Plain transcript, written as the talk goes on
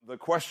The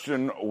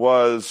question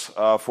was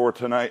for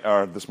tonight,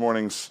 or this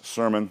morning's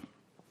sermon,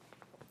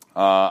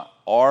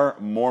 are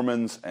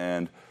Mormons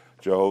and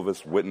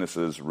Jehovah's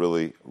Witnesses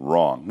really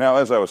wrong? Now,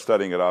 as I was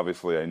studying it,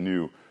 obviously I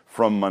knew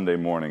from Monday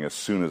morning, as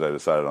soon as I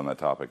decided on that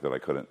topic, that I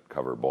couldn't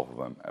cover both of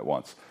them at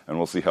once. And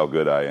we'll see how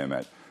good I am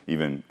at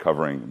even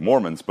covering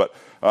Mormons. But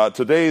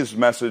today's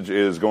message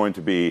is going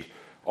to be,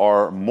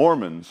 are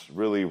Mormons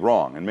really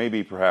wrong? And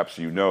maybe perhaps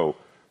you know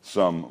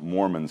some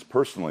Mormons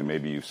personally.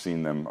 Maybe you've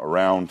seen them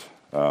around.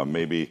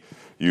 Maybe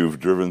you've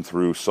driven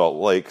through Salt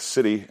Lake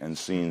City and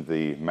seen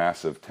the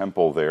massive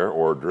temple there,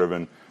 or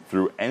driven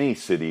through any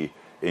city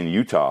in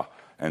Utah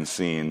and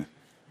seen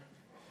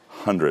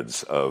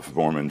hundreds of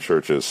Mormon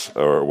churches,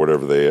 or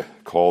whatever they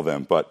call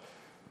them. But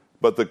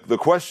the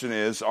question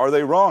is, are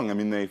they wrong? I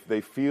mean,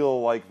 they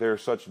feel like they're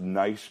such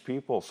nice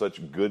people,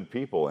 such good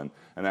people. And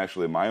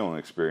actually my own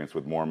experience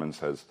with Mormons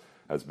has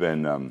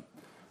been,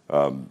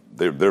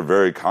 they're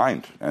very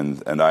kind.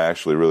 And I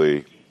actually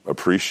really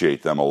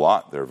appreciate them a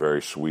lot. They're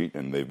very sweet,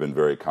 and they've been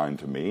very kind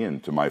to me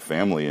and to my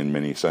family in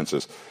many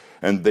senses.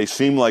 And they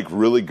seem like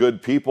really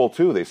good people,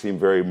 too. They seem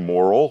very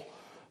moral,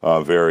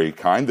 very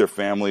kind. Their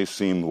families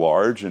seem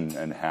large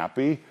and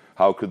happy.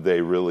 How could they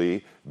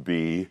really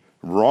be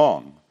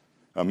wrong?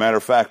 A matter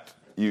of fact,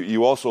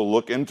 you also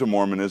look into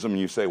Mormonism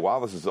and you say, wow,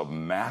 this is a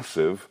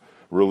massive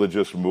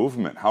religious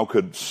movement. How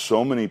could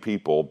so many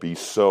people be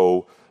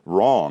so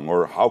wrong?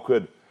 Or how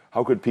could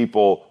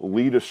people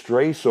lead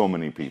astray so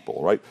many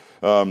people, right?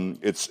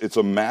 It's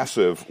a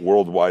massive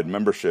worldwide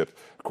membership.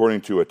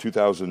 According to a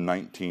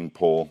 2019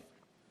 poll,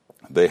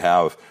 they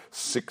have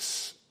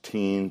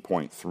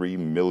 16.3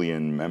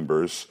 million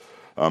members.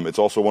 It's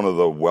also one of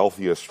the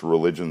wealthiest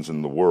religions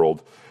in the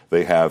world.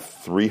 They have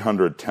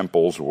 300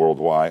 temples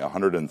worldwide.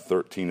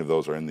 113 of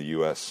those are in the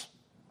U.S.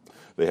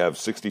 They have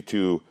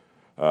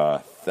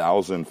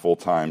 62,000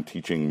 full-time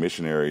teaching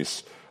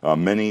missionaries.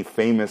 Many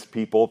famous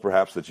people,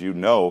 perhaps, that you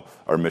know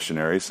are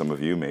missionaries. Some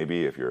of you,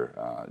 maybe, if you're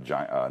not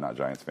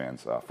Giants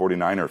fans,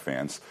 49er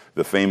fans.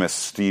 The famous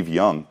Steve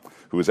Young,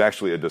 who is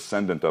actually a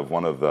descendant of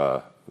one of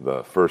the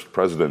first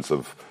presidents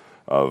of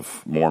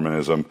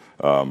Mormonism,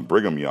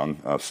 Brigham Young.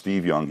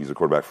 Steve Young, he's a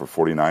quarterback for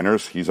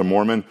 49ers. He's a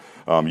Mormon.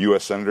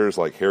 U.S. senators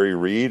like Harry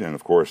Reid and,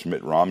 of course,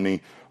 Mitt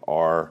Romney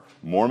are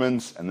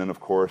Mormons. And then, of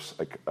course,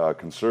 a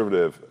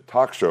conservative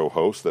talk show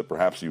host that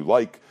perhaps you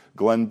like,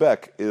 Glenn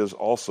Beck, is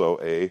also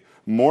a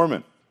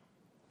Mormon.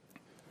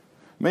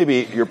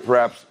 Maybe you're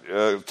perhaps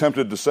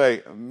tempted to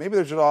say, maybe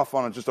they're just off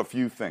on just a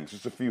few things,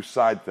 just a few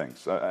side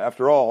things.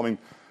 After all, I mean,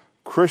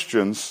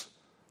 Christians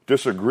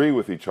disagree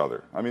with each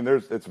other. I mean,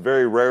 it's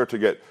very rare to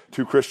get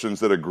two Christians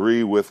that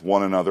agree with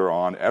one another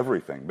on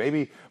everything.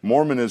 Maybe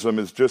Mormonism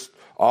is just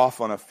off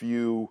on a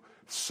few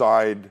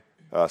side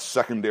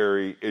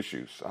secondary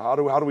issues. How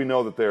do we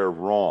know that they're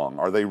wrong?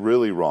 Are they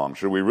really wrong?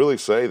 Should we really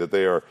say that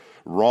they are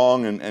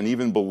wrong and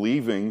even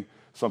believing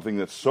something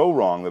that's so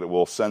wrong that it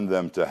will send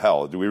them to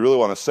hell? Do we really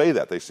want to say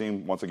that? They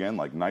seem, once again,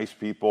 like nice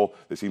people.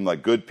 They seem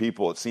like good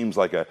people. It seems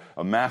like a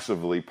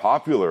massively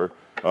popular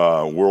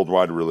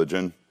worldwide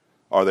religion.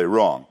 Are they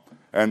wrong?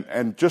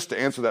 And just to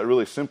answer that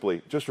really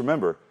simply, just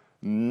remember,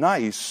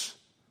 nice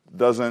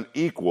doesn't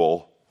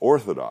equal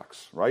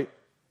orthodox, right?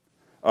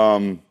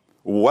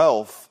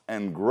 Wealth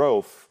and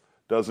growth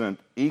doesn't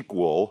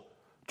equal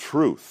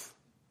truth.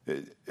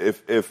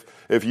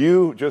 If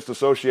you just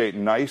associate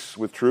nice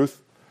with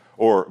truth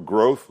or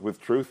growth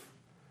with truth,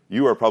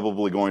 you are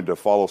probably going to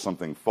follow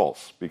something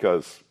false,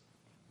 because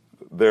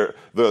the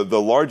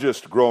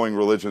largest growing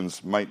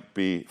religions might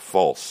be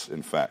false,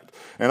 in fact.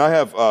 And I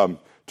have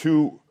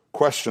two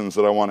questions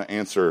that I want to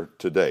answer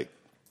today,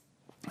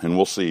 and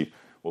we'll see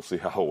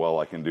how well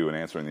I can do in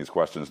answering these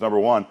questions. Number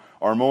one,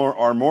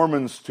 are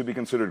Mormons to be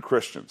considered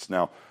Christians?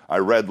 Now, I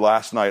read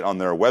last night on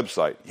their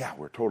website, yeah,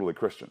 we're totally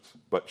Christians,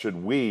 but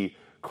should we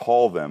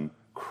call them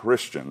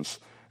Christians?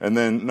 And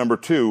then number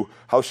two,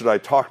 how should I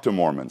talk to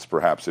Mormons?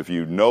 Perhaps if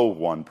you know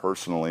one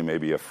personally,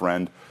 maybe a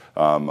friend,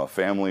 a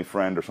family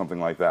friend or something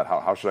like that,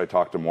 how should I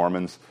talk to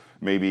Mormons?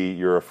 Maybe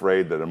you're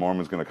afraid that a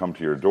Mormon's going to come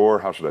to your door.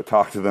 How should I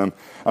talk to them?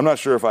 I'm not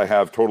sure if I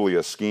have totally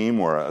a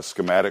scheme or a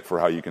schematic for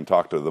how you can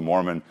talk to the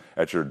Mormon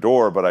at your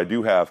door, but I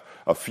do have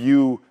a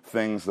few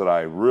things that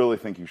I really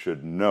think you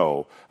should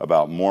know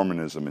about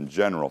Mormonism in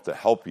general to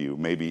help you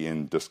maybe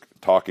in just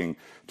talking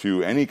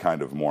to any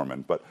kind of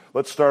Mormon. But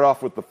let's start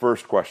off with the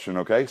first question,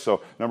 okay? So,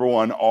 number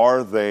one,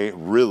 are they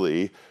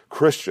really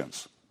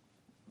Christians?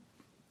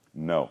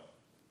 No.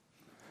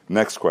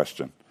 Next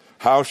question.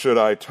 How should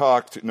I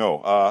talk to...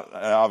 No,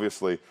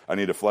 obviously, I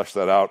need to flesh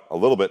that out a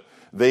little bit.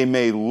 They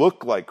may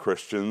look like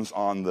Christians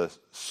on the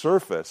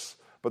surface,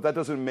 but that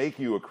doesn't make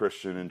you a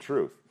Christian in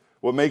truth.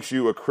 What makes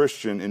you a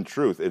Christian in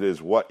truth? It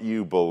is what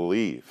you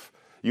believe.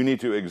 You need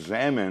to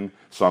examine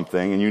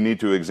something, and you need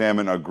to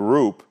examine a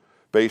group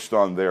based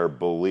on their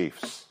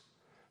beliefs.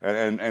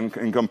 And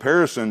in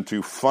comparison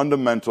to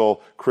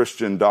fundamental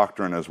Christian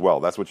doctrine as well.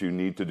 That's what you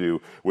need to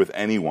do with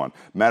anyone.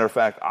 Matter of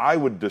fact, I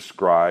would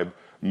describe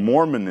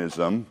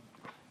Mormonism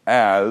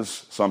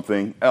as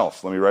something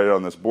else. Let me write it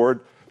on this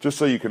board, just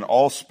so you can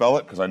all spell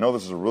it, because I know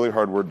this is a really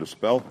hard word to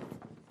spell.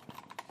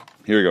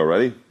 Here we go.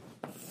 Ready?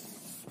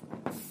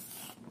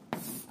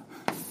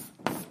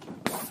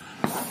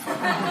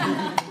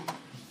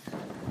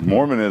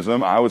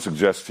 Mormonism, I would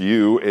suggest to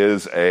you,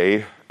 is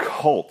a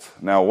cult.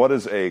 Now, what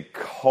is a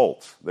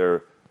cult?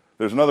 There's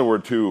another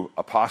word too,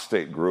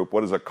 apostate group.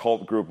 What is a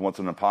cult group and what's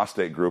an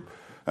apostate group?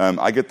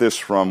 I get this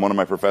from one of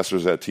my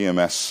professors at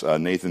TMS,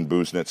 Nathan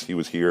Busenitz. He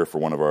was here for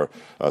one of our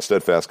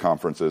Steadfast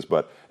conferences.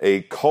 But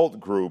a cult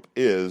group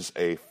is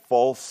a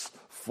false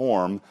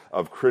form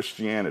of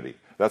Christianity.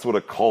 That's what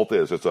a cult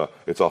is. It's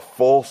a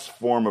false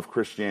form of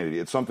Christianity.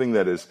 It's something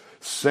that is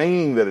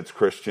saying that it's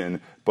Christian,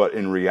 but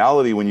in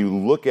reality, when you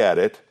look at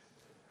it,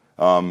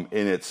 in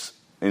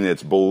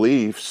its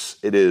beliefs,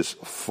 it is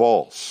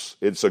false.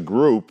 It's a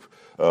group,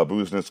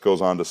 Busenitz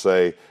goes on to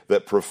say,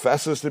 that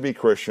professes to be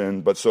Christian,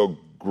 but so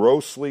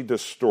grossly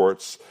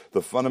distorts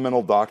the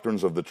fundamental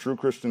doctrines of the true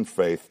Christian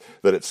faith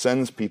that it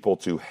sends people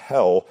to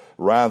hell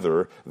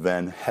rather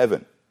than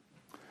heaven.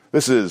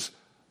 This is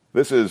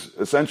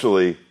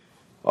essentially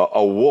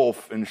a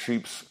wolf in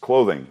sheep's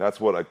clothing.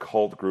 That's what a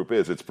cult group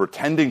is. It's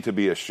pretending to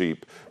be a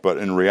sheep, but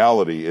in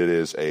reality it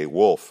is a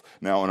wolf.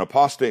 Now, an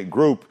apostate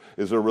group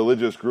is a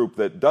religious group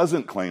that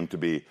doesn't claim to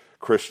be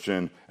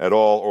Christian at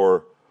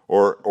all,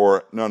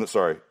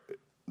 sorry,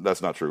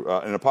 that's not true.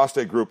 An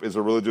apostate group is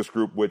a religious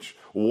group which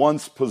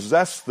once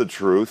possessed the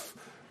truth,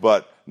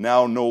 but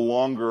now no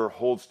longer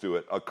holds to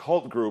it. A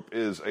cult group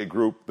is a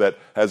group that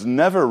has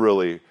never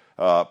really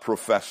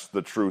professed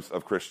the truth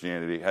of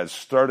Christianity, has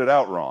started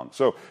out wrong.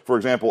 So, for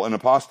example, an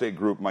apostate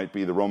group might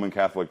be the Roman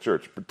Catholic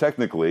Church. But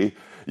technically,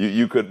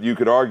 you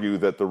could argue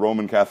that the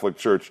Roman Catholic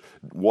Church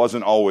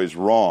wasn't always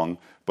wrong,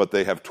 but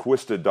they have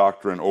twisted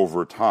doctrine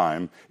over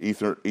time.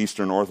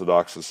 Eastern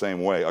Orthodox the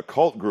same way. A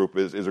cult group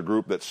is a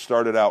group that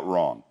started out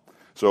wrong.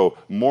 So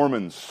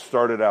Mormons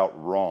started out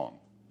wrong.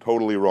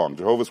 Totally wrong.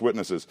 Jehovah's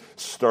Witnesses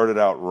started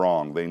out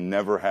wrong. They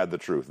never had the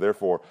truth.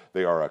 Therefore,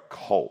 they are a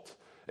cult.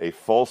 A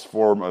false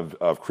form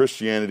of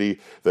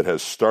Christianity that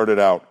has started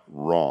out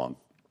wrong.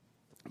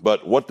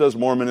 But what does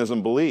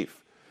Mormonism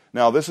believe?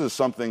 Now, this is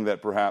something that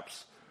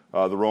perhaps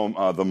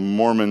the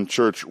Mormon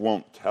Church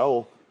won't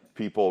tell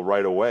people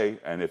right away,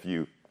 and if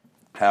you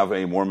have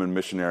a Mormon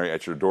missionary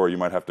at your door, you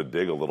might have to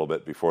dig a little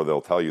bit before they'll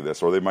tell you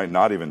this, or they might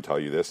not even tell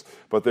you this,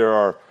 but there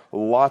are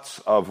lots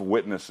of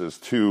witnesses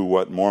to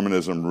what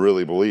Mormonism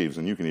really believes,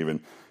 and you can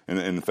even,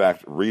 in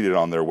fact, read it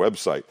on their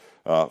website.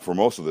 For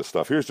most of this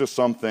stuff. Here's just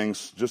some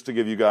things, just to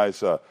give you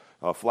guys a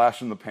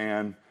flash in the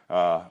pan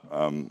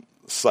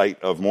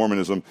sight of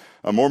Mormonism.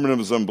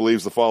 Mormonism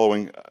believes the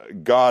following: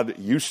 God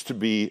used to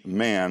be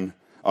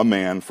a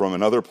man from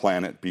another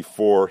planet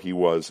before he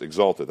was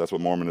exalted. That's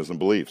what Mormonism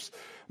believes.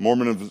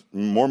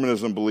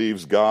 Mormonism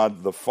believes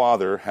God the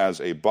Father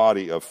has a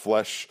body of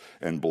flesh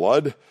and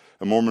blood.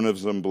 And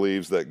Mormonism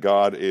believes that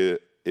God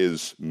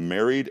is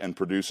married and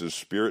produces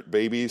spirit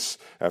babies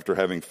after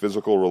having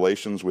physical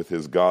relations with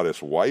his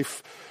goddess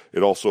wife.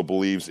 It also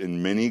believes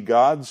in many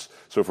gods.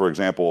 So, for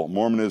example,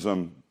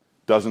 Mormonism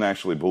doesn't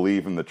actually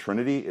believe in the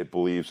Trinity. It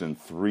believes in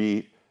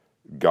 3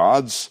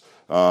 gods.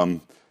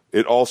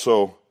 It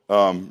also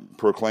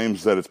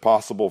proclaims that it's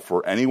possible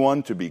for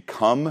anyone to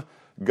become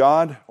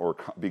God or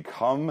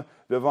become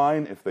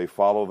divine if they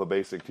follow the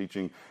basic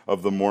teaching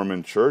of the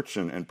Mormon Church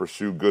and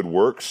pursue good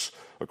works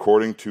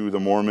according to the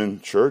Mormon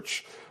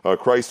Church.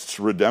 Christ's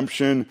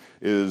redemption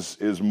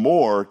is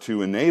more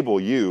to enable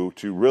you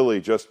to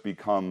really just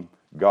become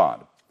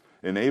God,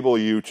 enable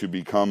you to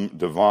become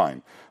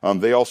divine.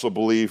 They also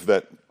believe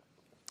that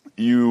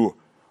you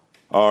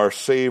are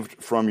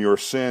saved from your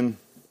sin,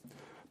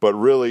 but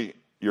really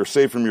you're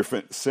saved from your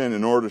sin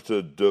in order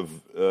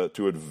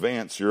to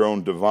advance your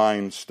own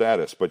divine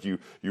status. But you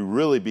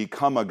really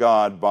become a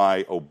God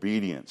by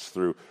obedience,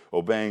 through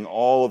obeying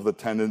all of the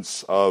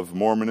tenets of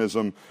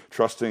Mormonism,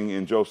 trusting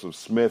in Joseph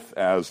Smith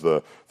as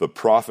the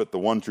prophet, the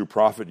one true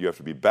prophet. You have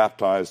to be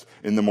baptized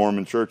in the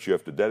Mormon Church. You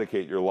have to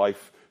dedicate your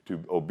life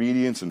to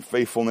obedience and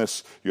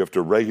faithfulness. You have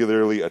to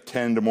regularly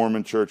attend a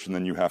Mormon church, and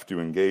then you have to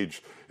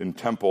engage in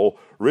temple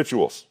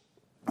rituals.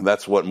 And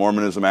that's what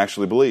Mormonism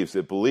actually believes.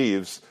 It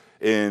believes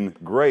in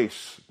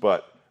grace,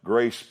 but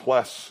grace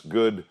plus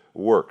good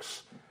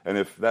works. And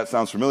if that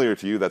sounds familiar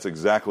to you, that's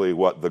exactly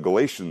what the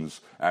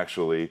Galatians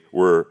actually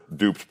were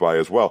duped by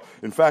as well.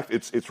 In fact,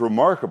 it's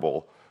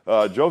remarkable.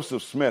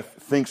 Joseph Smith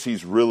thinks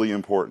he's really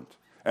important.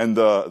 And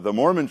the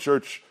Mormon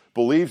Church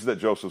believes that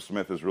Joseph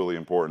Smith is really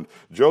important.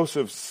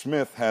 Joseph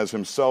Smith has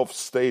himself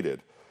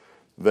stated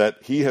that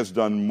he has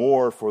done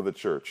more for the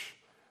church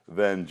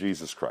than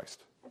Jesus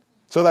Christ.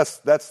 So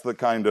that's the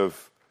kind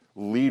of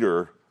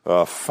leader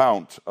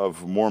fount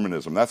of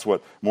Mormonism. That's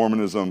what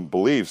Mormonism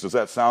believes. Does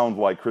that sound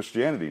like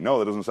Christianity? No,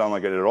 that doesn't sound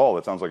like it at all.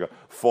 That sounds like a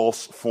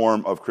false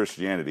form of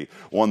Christianity,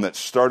 one that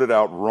started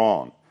out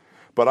wrong.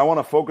 But I want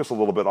to focus a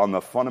little bit on the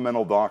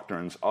fundamental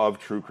doctrines of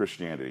true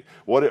Christianity.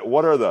 What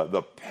are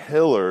the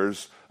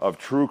pillars of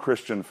true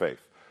Christian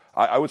faith?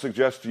 I would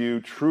suggest to you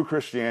true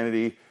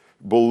Christianity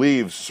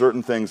believes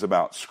certain things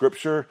about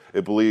Scripture,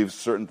 it believes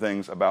certain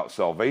things about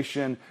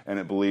salvation, and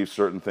it believes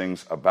certain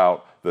things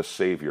about the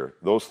Savior.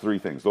 Those three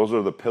things. Those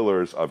are the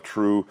pillars of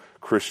true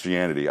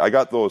Christianity. I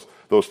got those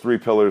three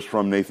pillars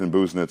from Nathan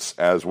Busenitz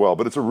as well.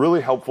 But it's a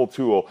really helpful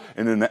tool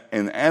in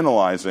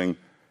analyzing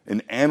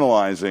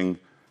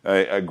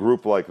a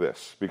group like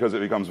this, because it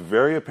becomes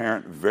very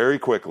apparent very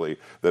quickly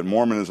that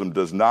Mormonism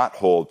does not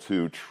hold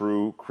to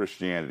true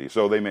Christianity.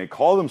 So they may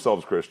call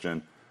themselves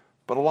Christian,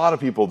 but a lot of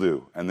people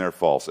do, and they're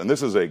false. And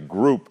this is a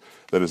group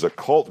that is a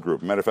cult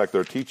group. Matter of fact,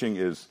 their teaching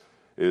is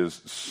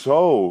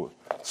so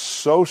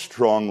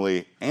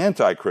strongly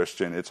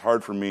anti-Christian, it's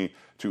hard for me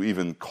to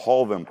even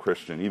call them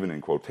Christian, even in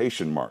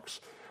quotation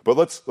marks. But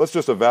let's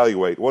just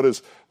evaluate what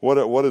is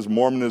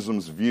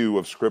Mormonism's view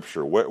of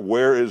Scripture.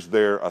 Where is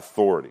their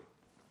authority?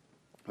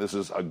 This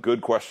is a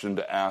good question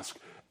to ask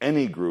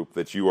any group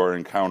that you are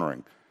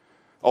encountering.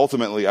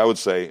 Ultimately, I would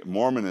say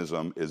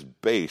Mormonism is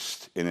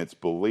based in its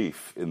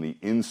belief in the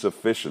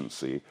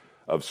insufficiency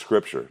of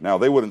Scripture. Now,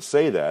 they wouldn't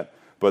say that,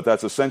 but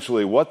that's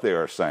essentially what they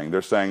are saying.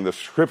 They're saying the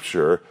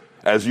Scripture,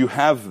 as you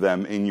have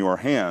them in your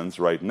hands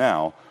right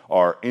now,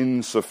 are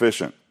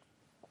insufficient.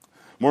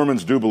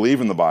 Mormons do believe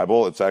in the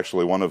Bible. It's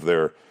actually one of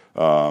their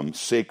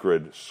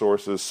sacred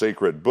sources,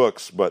 sacred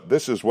books, but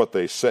this is what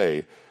they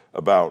say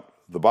about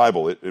the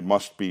Bible. It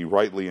must be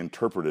rightly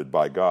interpreted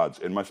by God's.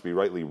 It must be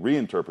rightly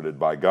reinterpreted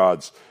by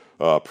God's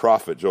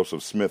prophet,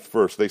 Joseph Smith,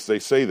 first. They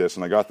say this,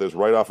 and I got this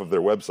right off of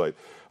their website.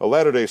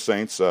 Latter-day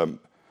Saints,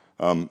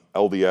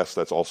 LDS,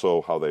 that's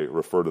also how they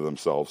refer to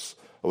themselves.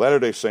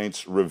 Latter-day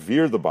Saints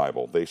revere the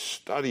Bible. They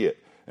study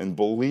it and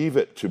believe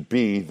it to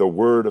be the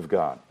Word of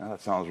God. Now,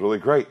 that sounds really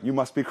great. You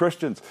must be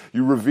Christians.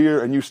 You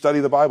revere and you study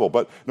the Bible.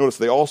 But notice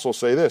they also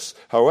say this.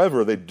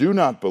 However, they do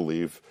not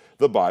believe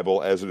the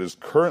Bible as it is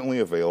currently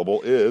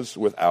available is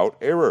without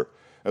error.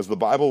 As the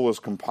Bible was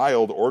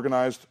compiled,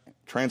 organized,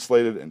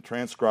 translated, and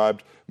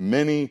transcribed,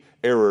 many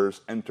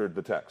errors entered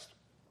the text.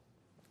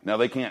 Now,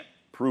 they can't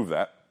prove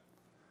that.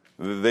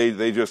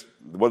 They just,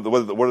 what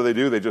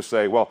do? They just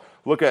say, well,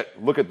 look at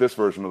this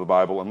version of the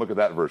Bible and look at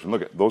that version.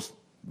 Look at those,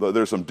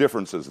 there's some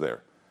differences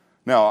there.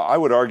 Now, I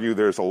would argue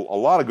there's a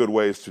lot of good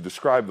ways to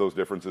describe those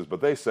differences, but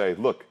they say,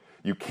 look,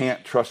 you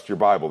can't trust your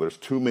Bible. There's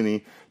too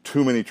many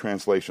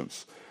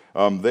translations.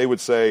 They would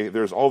say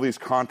there's all these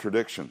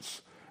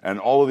contradictions, and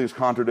all of these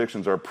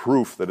contradictions are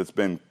proof that it's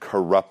been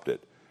corrupted.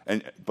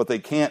 But they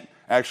can't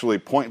actually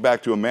point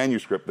back to a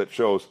manuscript that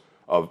shows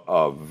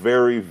a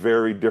very,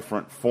 very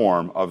different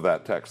form of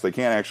that text. They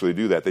can't actually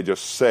do that. They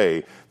just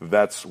say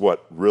that's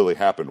what really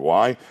happened.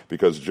 Why?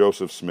 Because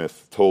Joseph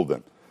Smith told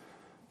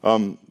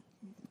them.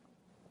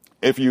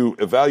 If you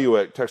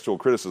evaluate textual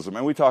criticism,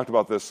 and we talked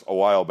about this a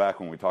while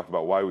back when we talked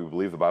about why we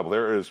believe the Bible,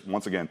 there is,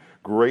 once again,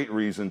 great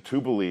reason to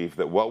believe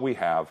that what we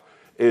have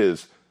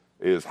is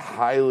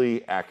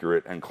highly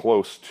accurate and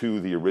close to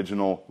the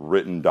original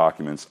written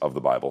documents of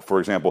the Bible. For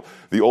example,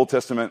 the Old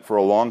Testament, for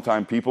a long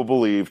time, people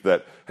believed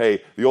that,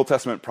 hey, the Old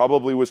Testament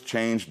probably was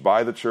changed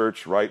by the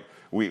church, right?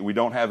 We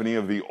don't have any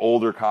of the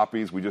older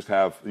copies. We just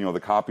have, the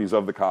copies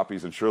of the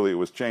copies, and surely it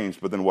was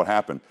changed. But then what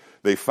happened?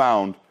 They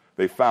found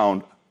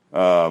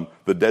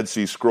the Dead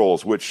Sea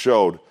Scrolls, which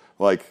showed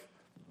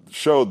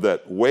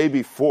that way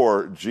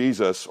before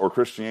Jesus or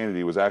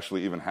Christianity was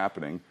actually even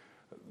happening,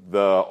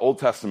 the Old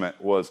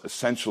Testament was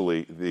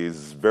essentially the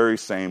very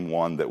same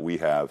one that we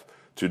have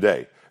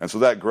today. And so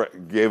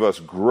that gave us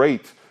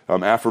great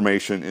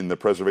affirmation in the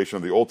preservation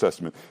of the Old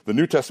Testament. The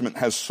New Testament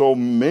has so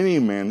many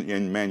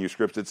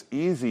manuscripts, it's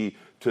easy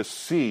to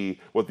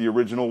see what the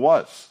original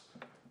was.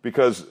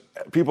 Because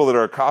people that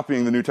are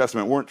copying the New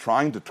Testament weren't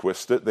trying to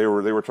twist it; they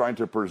were trying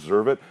to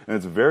preserve it, and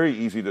it's very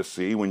easy to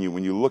see when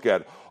you look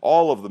at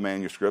all of the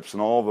manuscripts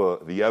and all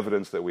the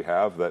evidence that we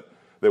have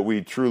that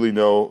we truly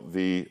know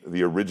the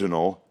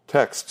original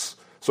texts.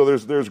 So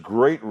there's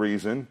great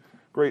reason,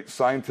 great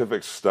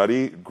scientific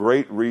study,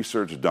 great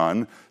research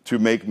done to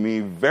make me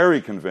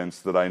very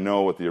convinced that I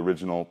know what the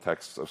original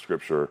texts of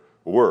Scripture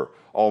were.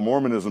 All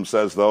Mormonism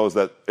says, though, is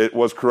that it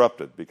was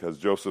corrupted because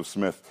Joseph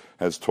Smith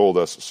has told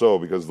us so,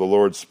 because the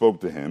Lord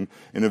spoke to him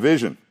in a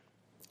vision.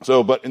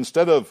 So, but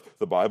instead of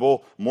the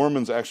Bible,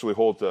 Mormons actually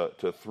hold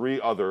to three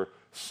other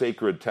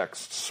sacred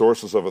texts,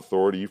 sources of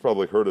authority. You've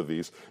probably heard of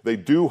these. They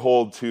do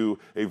hold to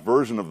a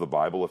version of the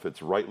Bible if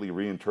it's rightly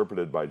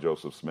reinterpreted by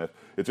Joseph Smith.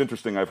 It's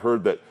interesting, I've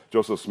heard that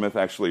Joseph Smith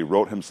actually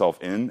wrote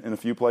himself in a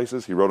few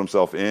places. He wrote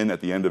himself in at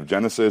the end of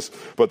Genesis,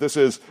 but this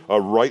is a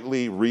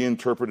rightly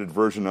reinterpreted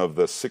version of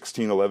the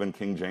 1611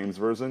 King James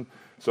Version.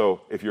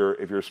 So if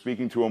you're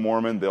speaking to a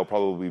Mormon, they'll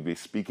probably be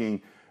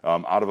speaking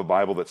out of a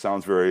Bible that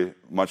sounds very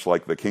much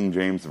like the King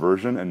James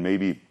Version, and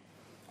maybe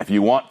if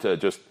you want to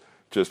just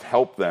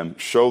help them,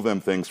 show them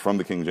things from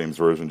the King James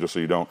Version, just so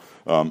you don't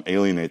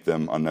alienate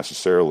them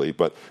unnecessarily.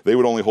 But they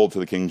would only hold to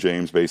the King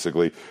James,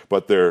 basically.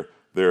 But the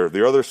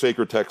other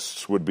sacred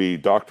texts would be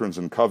Doctrines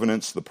and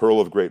Covenants, the Pearl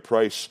of Great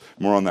Price,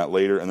 more on that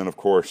later. And then, of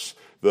course,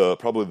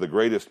 probably the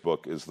greatest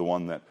book is the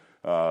one that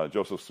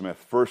Joseph Smith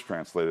first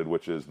translated,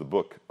 which is the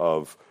Book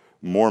of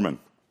Mormon.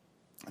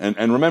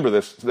 And remember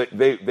this,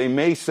 they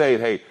may say,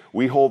 hey,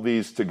 we hold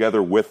these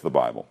together with the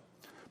Bible.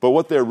 But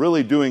what they're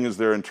really doing is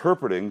they're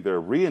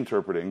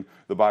reinterpreting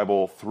the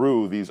Bible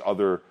through these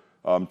other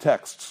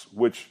texts,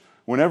 which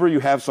whenever you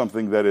have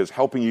something that is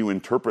helping you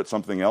interpret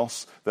something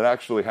else, that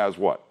actually has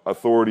what?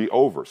 Authority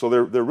over. So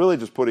they're really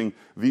just putting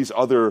these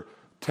other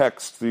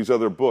texts, these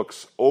other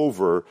books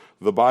over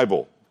the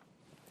Bible.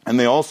 And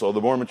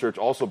the Mormon Church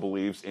also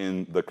believes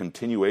in the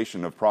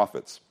continuation of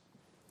prophets.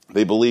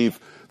 They believe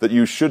that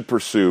you should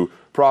pursue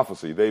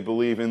prophecy. They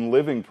believe in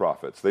living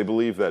prophets. They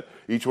believe that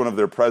each one of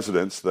their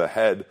presidents, the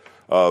head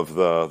of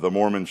the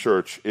Mormon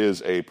Church,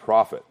 is a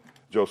prophet.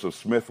 Joseph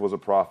Smith was a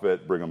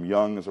prophet. Brigham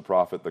Young is a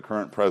prophet. The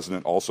current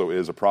president also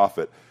is a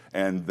prophet.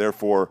 And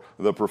therefore,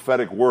 the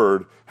prophetic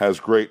word has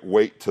great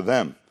weight to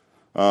them.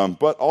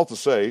 But all to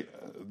say,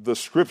 the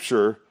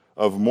scripture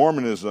of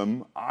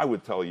Mormonism, I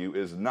would tell you,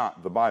 is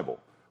not the Bible.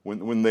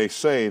 When they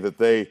say that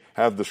they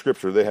have the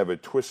scripture, they have a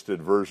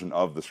twisted version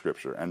of the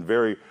scripture, and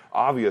very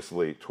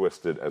obviously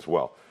twisted as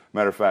well.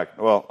 Matter of fact,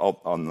 well,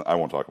 I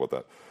won't talk about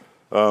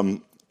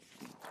that.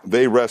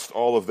 They rest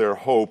all of their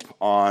hope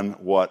on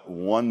what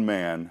one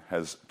man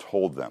has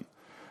told them.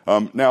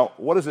 Now,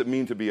 what does it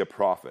mean to be a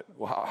prophet?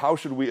 Well, how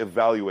should we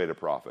evaluate a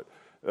prophet?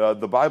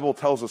 The Bible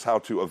tells us how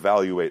to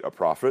evaluate a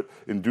prophet.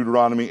 In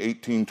Deuteronomy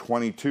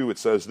 18:22, it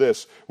says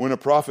this: when a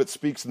prophet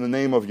speaks in the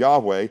name of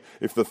Yahweh,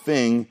 if the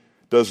thing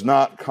does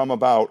not come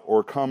about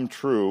or come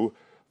true,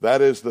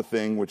 that is the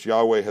thing which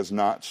Yahweh has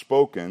not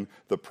spoken.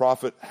 The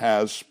prophet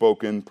has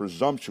spoken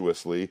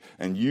presumptuously,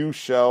 and you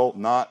shall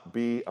not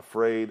be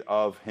afraid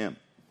of him.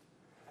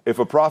 If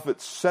a prophet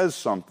says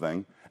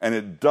something and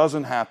it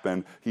doesn't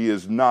happen, he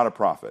is not a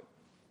prophet.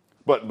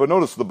 But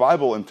notice the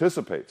Bible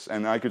anticipates,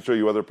 and I could show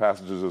you other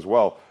passages as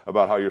well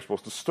about how you're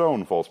supposed to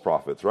stone false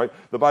prophets, right?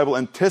 The Bible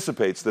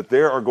anticipates that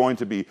there are going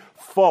to be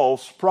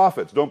false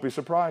prophets. Don't be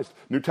surprised.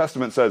 New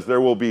Testament says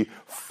there will be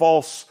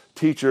false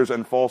teachers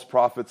and false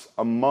prophets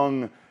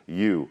among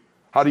you.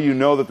 How do you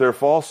know that they're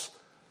false?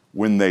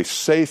 When they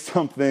say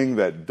something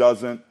that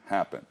doesn't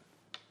happen,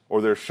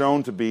 or they're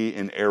shown to be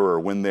in error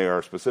when they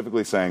are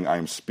specifically saying, I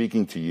am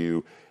speaking to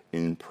you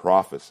in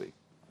prophecy.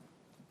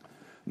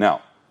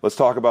 Now, let's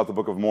talk about the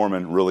Book of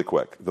Mormon really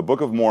quick. The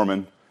Book of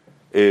Mormon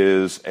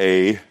is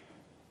the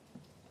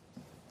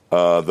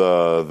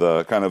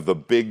kind of the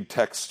big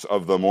texts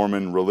of the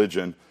Mormon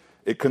religion.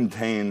 It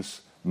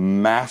contains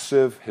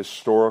massive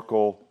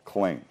historical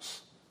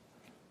claims.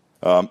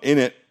 In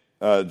it,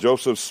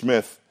 Joseph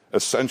Smith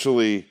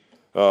essentially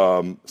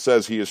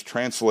says he is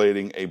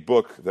translating a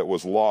book that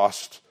was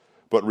lost,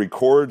 but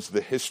records the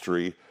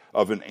history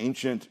of an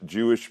ancient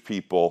Jewish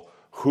people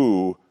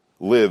who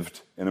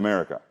lived in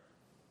America.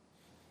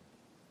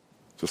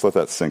 Just let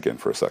that sink in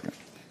for a second.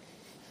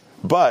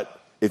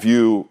 But if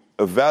you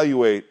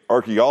evaluate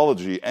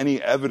archaeology,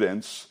 any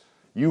evidence,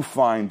 you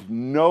find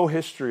no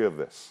history of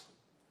this.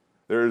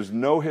 There is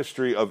no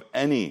history of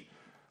any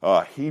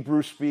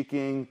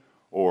Hebrew-speaking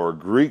or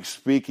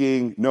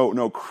Greek-speaking,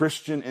 no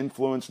Christian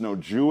influence, no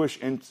Jewish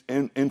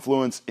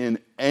influence in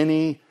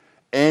any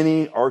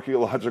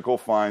archaeological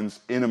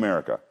finds in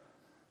America.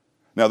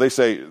 Now, they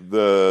say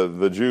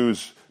the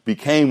Jews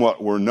became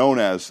what were known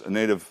as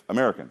Native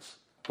Americans.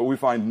 But we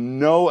find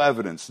no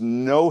evidence,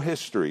 no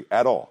history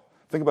at all.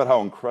 Think about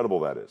how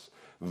incredible that is.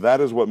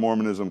 That is what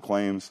Mormonism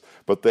claims,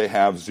 but they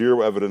have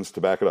zero evidence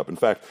to back it up. In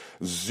fact,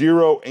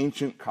 0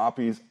 ancient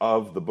copies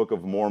of the Book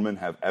of Mormon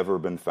have ever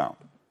been found.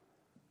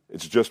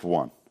 It's just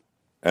one.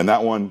 And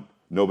that one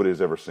nobody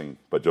has ever seen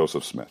but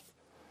Joseph Smith.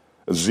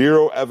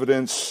 0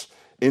 evidence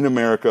in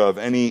America of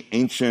any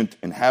ancient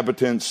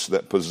inhabitants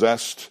that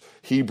possessed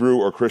Hebrew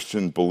or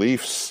Christian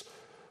beliefs.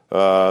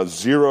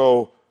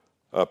 0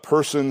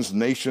 persons,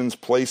 nations,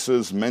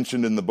 places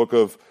mentioned in the Book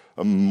of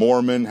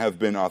Mormon have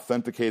been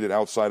authenticated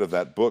outside of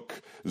that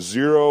book.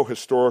 0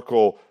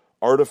 historical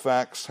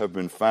artifacts have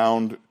been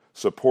found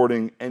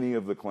supporting any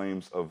of the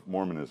claims of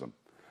Mormonism.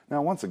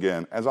 Now, once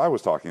again, as I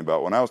was talking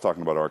about, when I was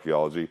talking about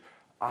archaeology,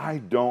 I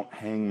don't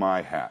hang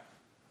my hat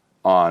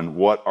on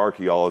what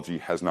archaeology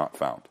has not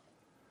found.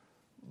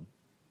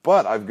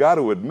 But I've got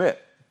to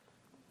admit,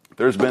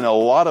 there's been a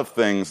lot of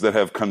things that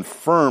have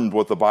confirmed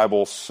what the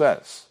Bible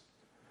says.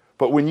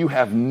 But when you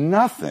have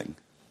nothing,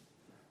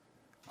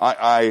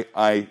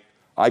 I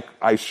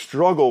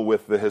struggle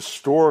with the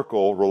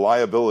historical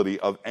reliability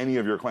of any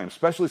of your claims,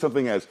 especially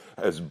something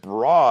as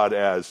broad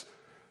as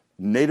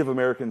Native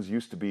Americans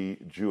used to be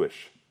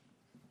Jewish.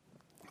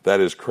 That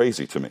is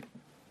crazy to me.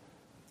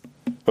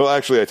 Well,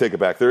 actually, I take it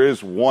back. There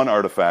is one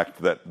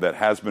artifact that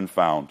has been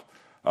found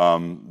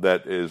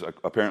that is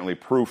apparently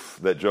proof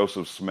that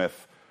Joseph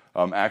Smith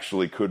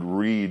actually could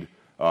read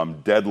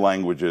dead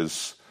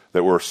languages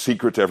that were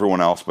secret to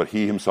everyone else, but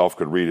he himself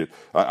could read it.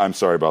 I'm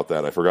sorry about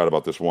that. I forgot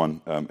about this one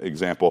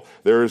example.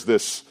 There's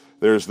this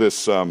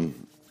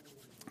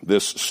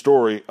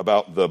story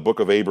about the Book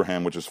of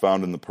Abraham, which is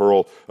found in the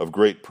Pearl of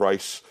Great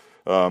Price,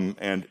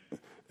 and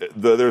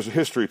there's a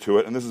history to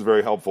it, and this is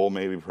very helpful,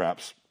 maybe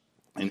perhaps.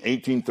 In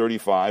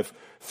 1835,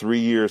 3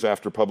 years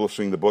after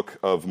publishing the Book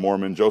of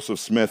Mormon, Joseph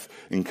Smith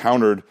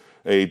encountered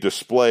a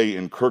display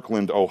in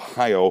Kirkland,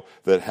 Ohio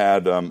that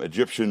had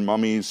Egyptian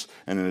mummies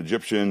and an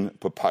Egyptian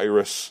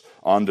papyrus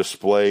on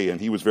display, and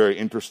he was very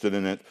interested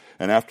in it.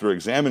 And after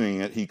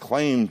examining it, he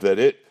claimed that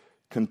it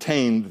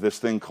contained this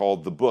thing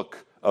called the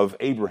Book of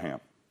Abraham.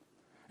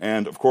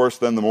 And of course,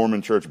 then the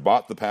Mormon Church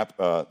bought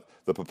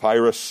the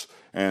papyrus,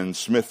 and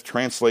Smith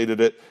translated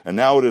it, and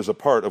now it is a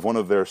part of one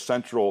of their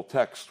central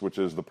texts, which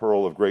is the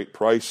Pearl of Great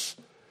Price.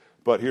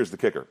 But here's the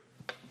kicker.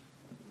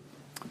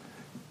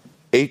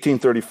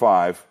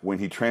 1835, when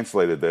he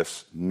translated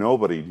this,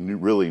 nobody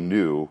really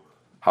knew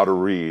how to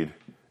read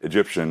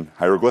Egyptian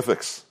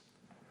hieroglyphics.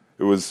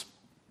 It was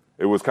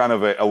kind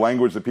of a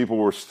language that people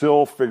were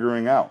still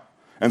figuring out.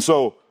 And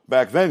so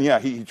back then,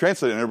 he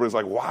translated it, and everybody's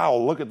like, wow,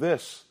 look at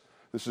this.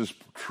 This is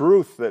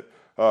truth that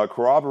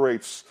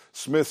corroborates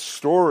Smith's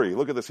story.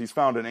 Look at this. He's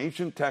found an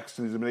ancient text,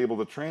 and he's been able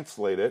to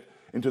translate it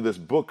into this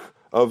Book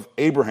of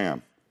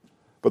Abraham.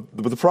 But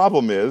the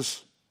problem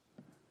is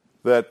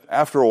that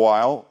after a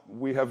while,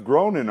 we have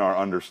grown in our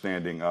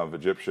understanding of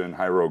Egyptian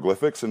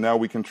hieroglyphics, and now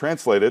we can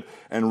translate it,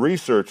 and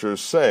researchers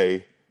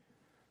say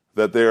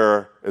that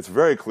it's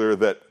very clear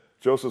that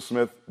Joseph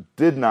Smith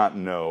did not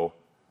know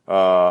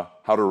how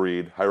to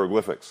read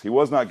hieroglyphics. He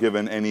was not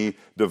given any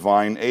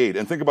divine aid.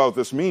 And think about what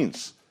this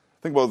means.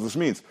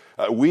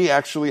 We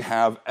actually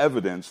have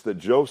evidence that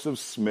Joseph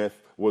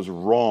Smith was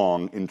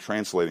wrong in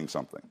translating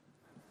something.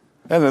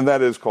 And then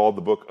that is called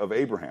the Book of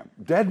Abraham.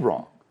 Dead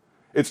wrong.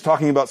 It's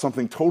talking about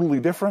something totally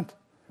different.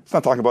 It's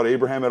not talking about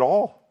Abraham at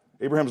all.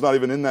 Abraham's not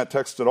even in that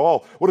text at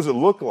all. What does it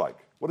look like?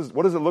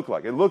 What does it look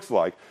like? It looks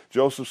like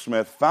Joseph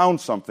Smith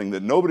found something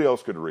that nobody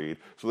else could read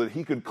so that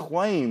he could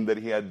claim that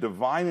he had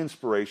divine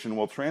inspiration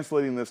while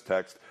translating this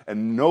text,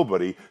 and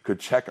nobody could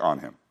check on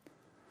him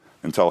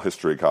until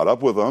history caught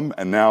up with him,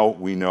 and now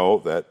we know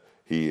that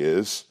he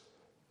is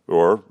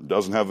or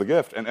doesn't have the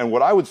gift. And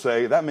what I would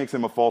say, that makes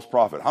him a false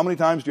prophet. How many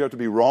times do you have to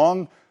be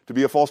wrong to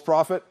be a false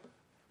prophet?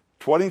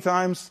 20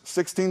 times,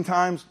 16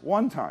 times,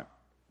 1 time.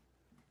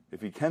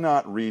 If he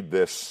cannot read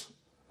this,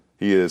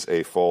 he is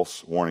a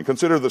false warning.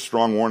 Consider the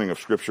strong warning of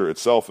Scripture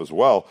itself as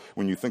well,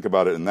 when you think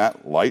about it in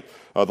that light.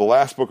 The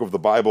last book of the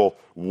Bible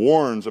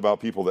warns about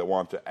people that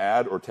want to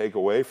add or take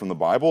away from the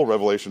Bible.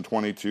 Revelation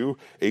 22,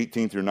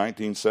 18 through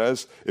 19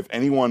 says, if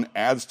anyone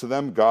adds to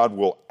them, God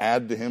will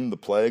add to him the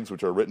plagues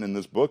which are written in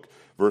this book.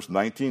 Verse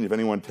 19, if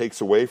anyone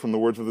takes away from the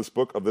words of this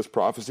book, of this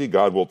prophecy,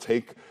 God will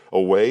take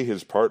away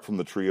his part from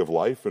the tree of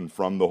life and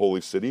from the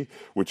holy city,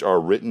 which are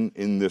written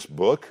in this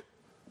book.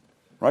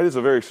 Right? It's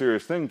a very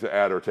serious thing to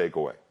add or take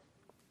away.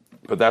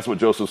 But that's what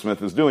Joseph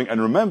Smith is doing.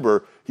 And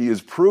remember, he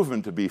is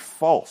proven to be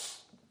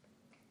false.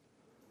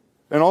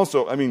 And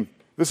also,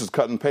 this is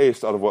cut and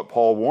paste out of what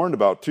Paul warned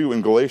about too.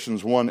 In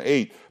Galatians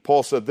 1:8,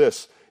 Paul said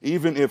this,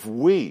 even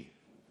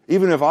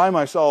if I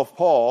myself,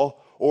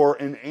 Paul, or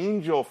an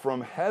angel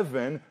from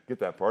heaven, get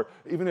that part,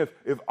 even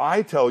if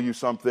I tell you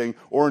something,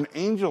 or an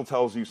angel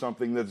tells you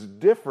something that's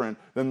different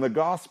than the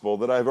gospel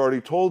that I've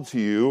already told to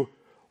you,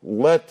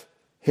 let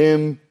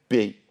him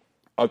be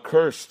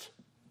accursed.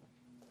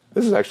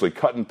 This is actually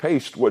cut and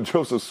paste what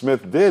Joseph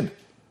Smith did.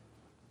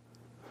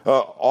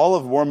 All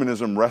of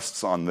Mormonism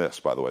rests on this,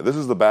 by the way. This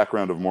is the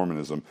background of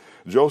Mormonism.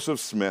 Joseph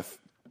Smith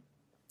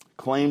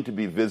claimed to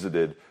be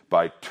visited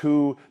by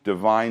 2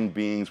 divine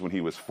beings when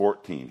he was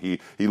 14.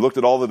 He looked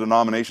at all the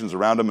denominations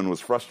around him and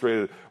was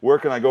frustrated. Where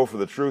can I go for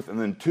the truth? And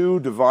then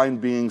 2 divine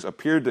beings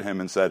appeared to him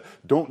and said,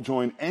 don't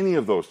join any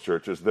of those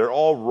churches. They're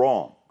all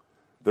wrong.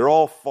 They're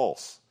all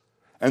false.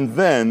 And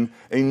then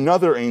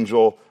another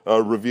angel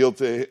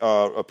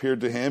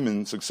appeared to him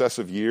in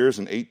successive years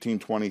in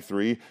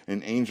 1823,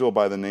 an angel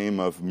by the name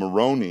of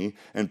Moroni,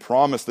 and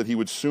promised that he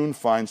would soon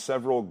find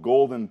several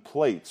golden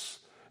plates,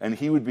 and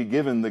he would be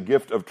given the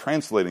gift of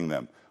translating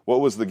them. What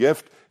was the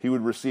gift? He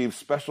would receive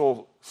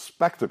special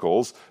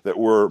spectacles that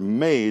were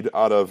made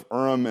out of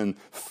Urim and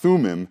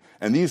Thummim,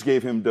 and these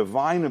gave him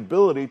divine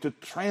ability to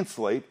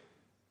translate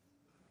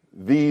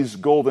these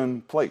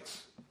golden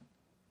plates.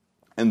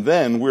 And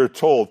then we're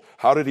told,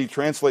 how did he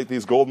translate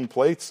these golden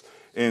plates?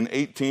 In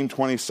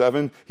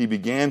 1827, he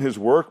began his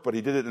work, but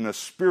he did it in a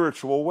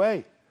spiritual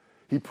way.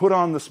 He put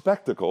on the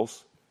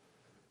spectacles.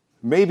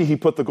 Maybe he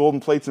put the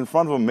golden plates in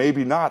front of him,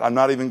 maybe not. I'm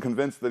not even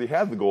convinced that he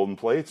had the golden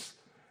plates.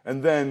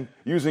 And then,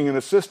 using an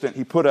assistant,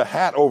 he put a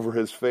hat over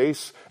his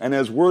face, and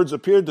as words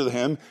appeared to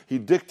him, he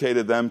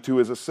dictated them to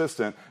his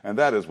assistant, and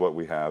that is what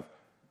we have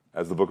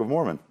as the Book of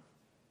Mormon.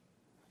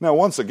 Now,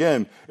 once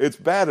again, it's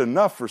bad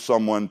enough for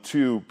someone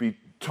to be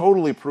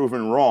totally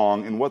proven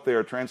wrong in what they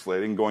are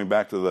translating, going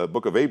back to the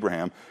Book of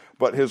Abraham,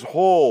 but his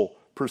whole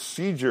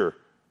procedure,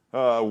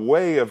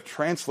 way of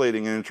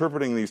translating and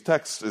interpreting these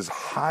texts is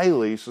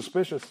highly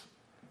suspicious.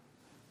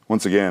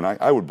 Once again,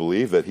 I would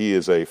believe that he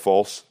is a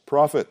false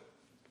prophet.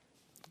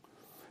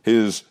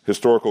 His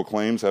historical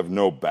claims have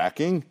no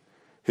backing.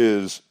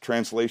 His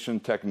translation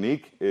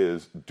technique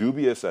is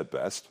dubious at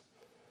best.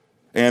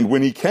 And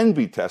when he can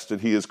be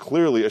tested, he is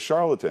clearly a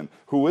charlatan.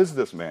 Who is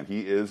this man?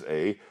 He is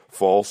a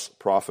false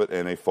prophet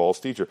and a false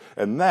teacher.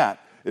 And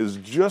that is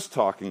just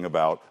talking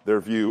about their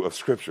view of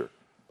Scripture.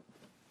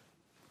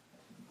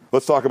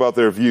 Let's talk about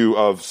their view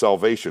of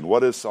salvation.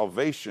 What is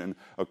salvation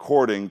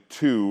according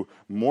to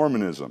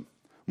Mormonism?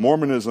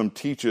 Mormonism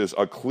teaches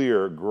a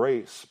clear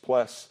grace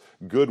plus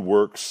good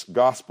works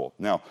gospel.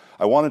 Now,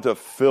 I wanted to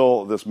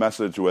fill this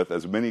message with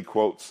as many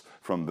quotes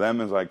from them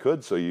as I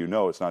could, so you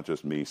know it's not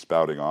just me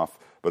spouting off,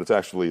 but it's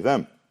actually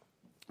them.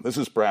 This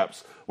is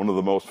perhaps one of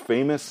the most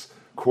famous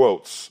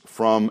quotes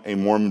from a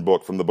Mormon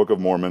book, from the Book of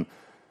Mormon.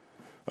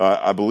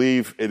 I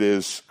believe it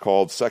is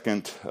called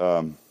Second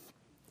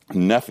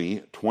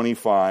Nephi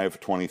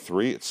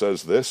 25:23. It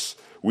says this: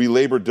 "We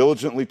labor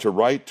diligently to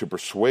write, to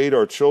persuade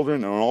our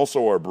children and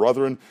also our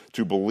brethren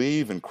to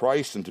believe in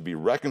Christ and to be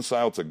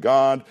reconciled to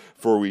God,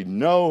 for we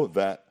know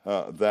that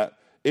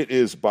it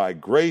is by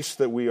grace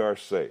that we are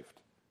saved."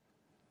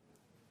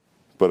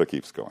 But it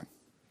keeps going.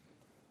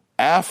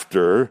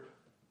 After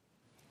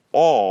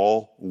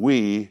all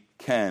we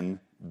can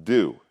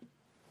do.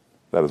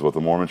 That is what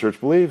the Mormon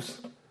Church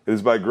believes. It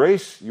is by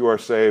grace you are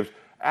saved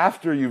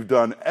after you've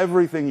done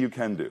everything you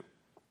can do.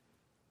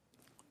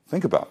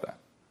 Think about that.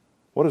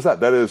 What is that?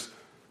 That is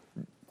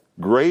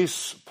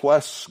grace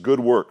plus good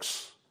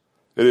works.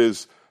 It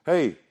is,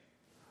 hey,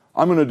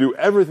 I'm going to do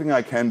everything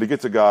I can to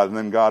get to God, and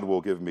then God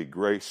will give me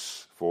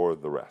grace for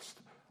the rest.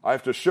 I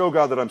have to show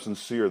God that I'm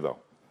sincere, though.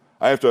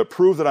 I have to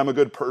prove that I'm a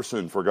good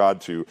person for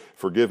God to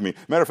forgive me.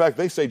 Matter of fact,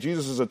 they say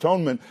Jesus'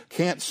 atonement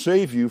can't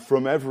save you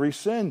from every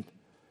sin.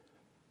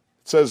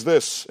 It says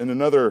this in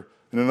another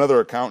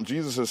account: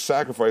 Jesus'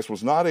 sacrifice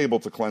was not able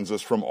to cleanse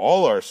us from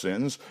all our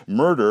sins.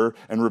 Murder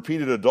and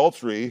repeated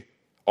adultery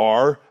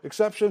are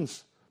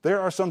exceptions. There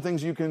are some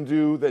things you can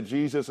do that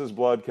Jesus'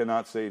 blood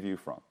cannot save you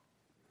from.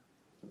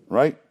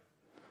 Right?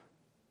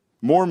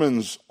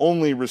 Mormons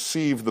only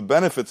receive the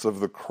benefits of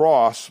the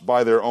cross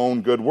by their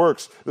own good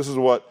works. This is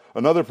what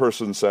another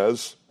person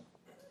says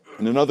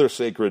in another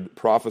sacred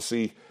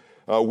prophecy.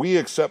 We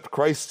accept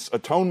Christ's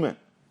atonement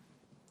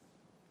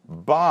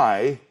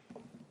by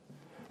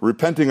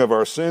repenting of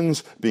our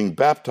sins, being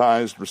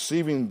baptized,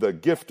 receiving the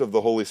gift of the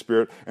Holy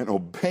Spirit, and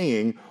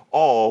obeying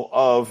all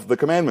of the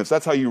commandments.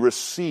 That's how you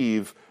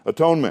receive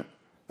atonement.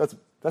 That's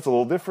a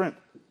little different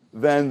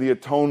than the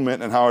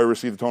atonement and how I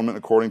receive atonement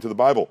according to the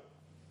Bible.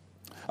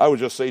 I would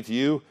just say to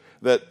you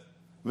that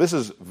this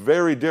is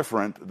very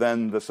different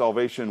than the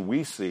salvation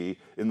we see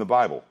in the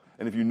Bible.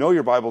 And if you know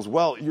your Bibles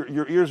well,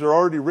 your ears are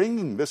already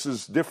ringing. This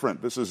is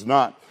different. This is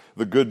not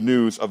the good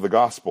news of the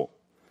gospel.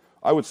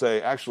 I would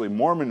say, actually,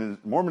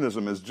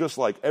 Mormonism is just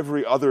like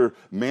every other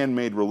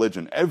man-made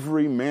religion.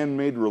 Every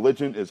man-made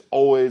religion is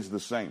always the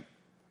same.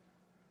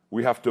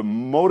 We have to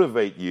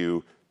motivate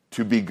you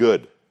to be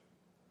good.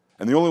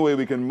 And the only way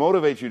we can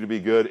motivate you to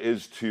be good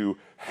is to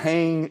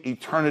hang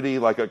eternity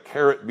like a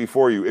carrot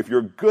before you. If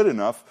you're good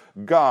enough,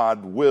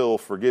 God will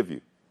forgive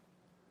you.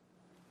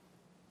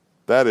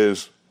 That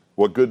is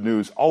what good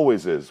news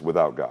always is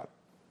without God.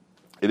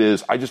 It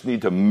is, I just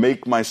need to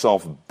make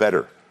myself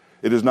better.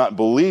 It is not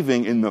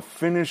believing in the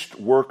finished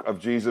work of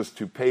Jesus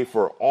to pay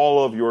for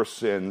all of your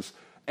sins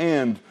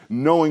and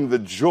knowing the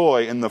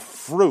joy and the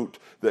fruit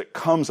that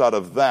comes out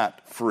of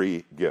that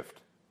free gift.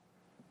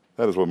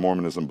 That is what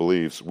Mormonism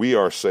believes. We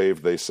are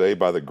saved, they say,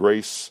 by the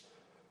grace,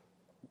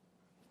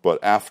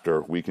 but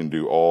after we can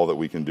do all that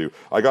we can do.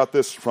 I got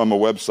this from a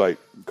website,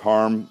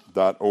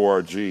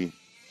 carm.org.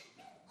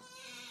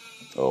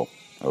 Oh,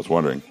 I was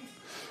wondering.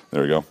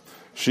 There we go.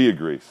 She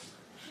agrees.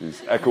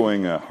 She's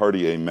echoing a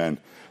hearty amen.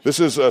 This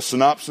is a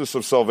synopsis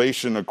of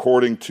salvation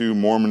according to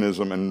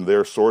Mormonism and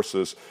their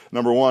sources.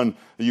 Number one,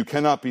 you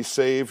cannot be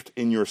saved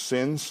in your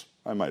sins.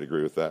 I might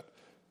agree with that.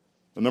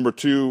 Number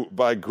two,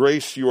 by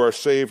grace you are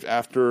saved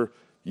after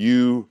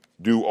you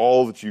do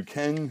all that you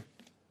can.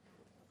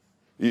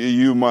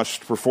 You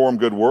must perform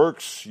good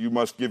works. You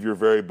must give your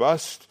very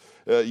best.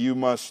 You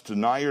must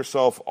deny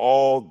yourself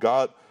all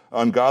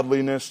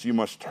ungodliness. You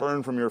must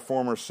turn from your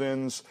former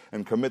sins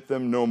and commit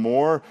them no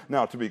more.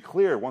 Now, to be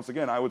clear, once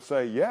again, I would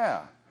say,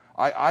 yeah,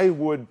 I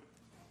would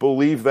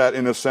believe that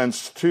in a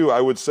sense too. I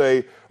would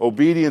say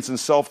obedience and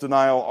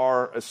self-denial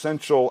are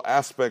essential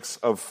aspects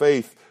of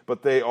faith,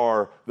 but they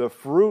are the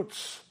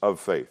fruits of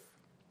faith.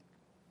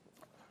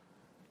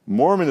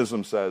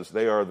 Mormonism says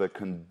they are the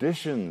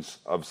conditions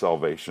of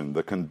salvation,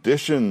 the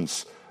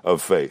conditions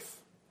of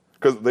faith.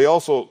 Because they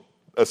also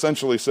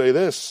essentially say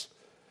this: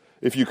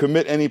 if you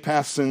commit any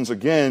past sins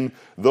again,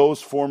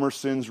 those former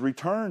sins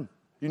return.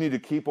 You need to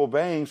keep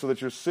obeying so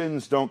that your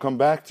sins don't come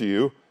back to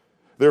you.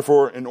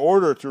 Therefore, in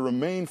order to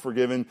remain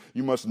forgiven,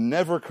 you must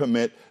never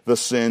commit the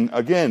sin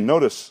again.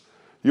 Notice,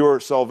 your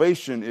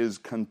salvation is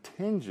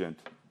contingent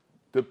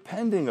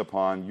depending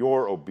upon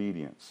your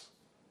obedience.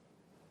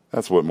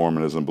 That's what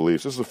Mormonism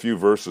believes. This is a few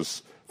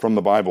verses from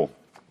the Bible.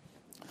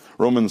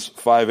 Romans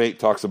 5:8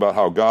 talks about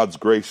how God's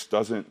grace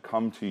doesn't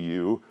come to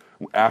you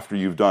after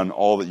you've done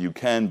all that you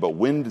can, but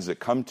when does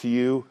it come to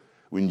you?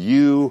 When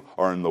you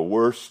are in the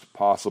worst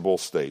possible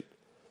state.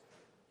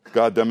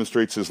 God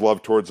demonstrates his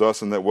love towards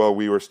us, and that while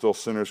we were still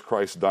sinners,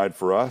 Christ died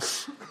for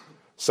us.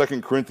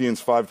 2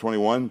 Corinthians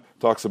 5:21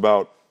 talks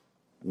about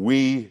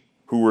we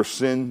who were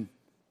sin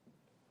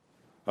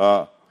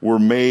were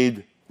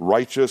made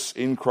righteous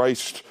in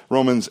Christ.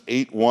 Romans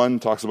 8:1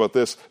 talks about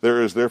this.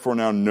 There is therefore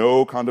now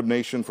no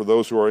condemnation for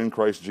those who are in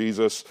Christ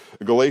Jesus.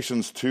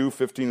 Galatians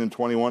 2:15 and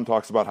 21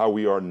 talks about how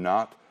we are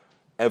not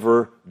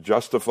ever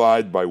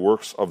justified by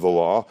works of the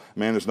law.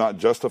 Man is not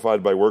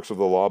justified by works of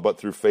the law, but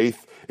through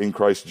faith in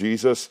Christ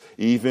Jesus.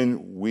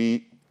 Even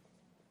we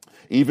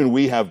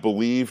have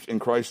believed in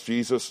Christ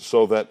Jesus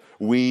so that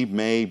we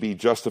may be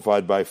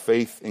justified by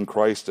faith in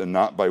Christ and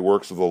not by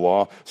works of the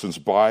law, since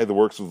by the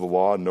works of the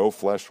law no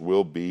flesh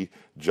will be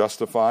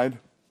justified.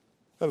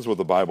 That is what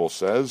the Bible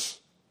says.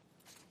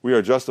 We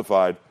are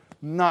justified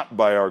not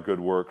by our good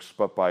works,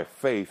 but by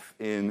faith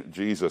in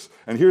Jesus.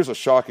 And here's a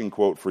shocking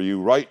quote for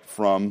you right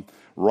from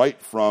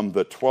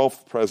the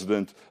 12th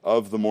president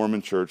of the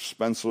Mormon Church,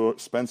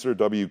 Spencer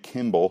W.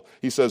 Kimball.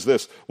 He says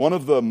this: one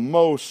of the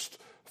most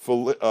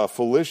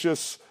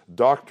fallacious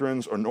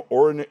doctrines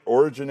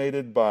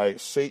originated by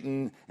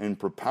Satan and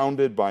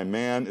propounded by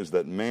man is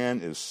that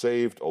man is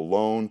saved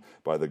alone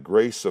by the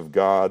grace of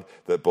God,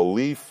 that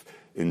belief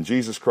in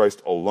Jesus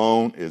Christ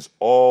alone is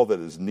all that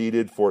is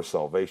needed for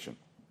salvation.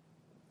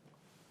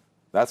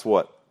 That's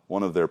what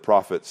one of their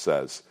prophets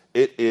says.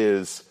 It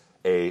is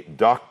a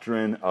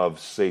doctrine of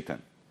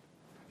Satan.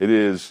 It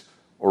is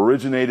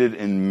originated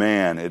in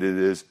man. It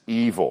is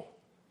evil.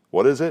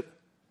 What is it?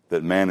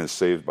 That man is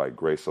saved by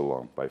grace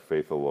alone, by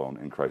faith alone,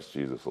 in Christ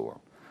Jesus alone.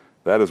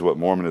 That is what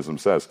Mormonism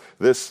says.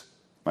 This,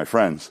 my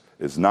friends,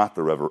 is not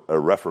a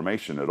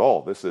Reformation at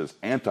all. This is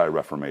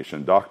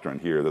anti-Reformation doctrine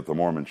here that the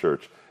Mormon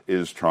Church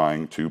is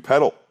trying to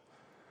peddle.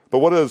 But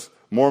what does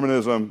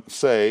Mormonism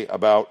say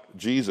about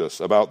Jesus,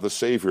 about the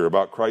Savior,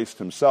 about Christ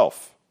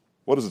himself?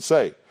 What does it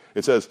say?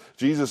 It says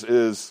Jesus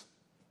is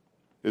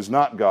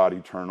not God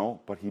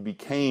eternal, but he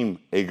became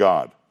a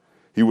God.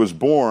 He was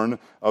born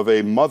of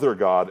a mother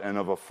God and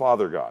of a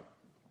father God.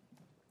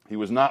 He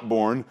was not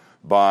born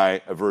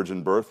by a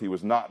virgin birth. He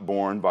was not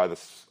born by the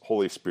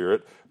Holy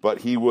Spirit,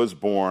 but he was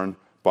born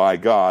by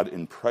God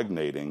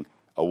impregnating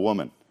a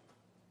woman.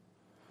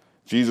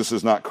 Jesus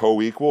is not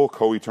co-equal,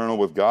 co-eternal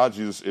with God.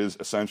 Jesus is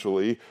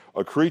essentially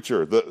a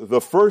creature. The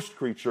first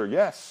creature,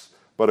 yes,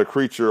 but a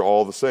creature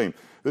all the same.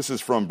 This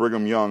is from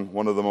Brigham Young,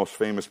 one of the most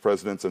famous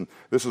presidents, and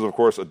this is, of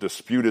course, a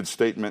disputed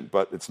statement,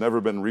 but it's never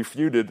been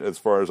refuted as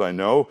far as I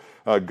know.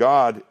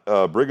 God,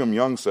 Brigham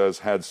Young says,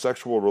 had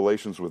sexual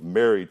relations with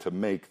Mary to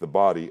make the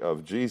body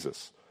of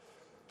Jesus.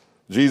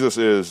 Jesus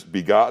is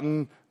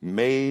begotten,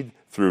 made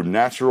through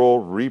natural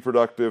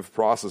reproductive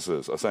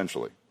processes,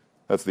 essentially.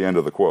 That's the end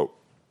of the quote.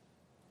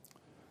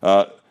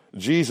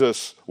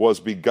 Jesus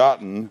was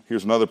begotten,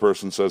 here's another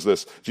person says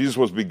this, Jesus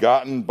was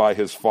begotten by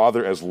his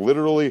Father as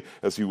literally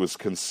as he was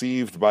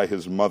conceived by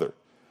his mother.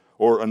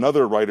 Or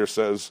another writer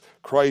says,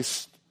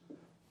 Christ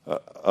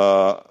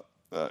was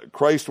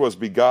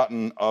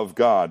begotten of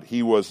God.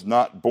 He was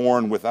not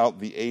born without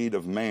the aid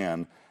of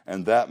man,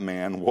 and that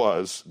man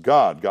was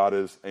God. God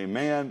is a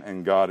man,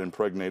 and God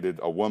impregnated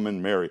a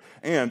woman, Mary.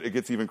 And it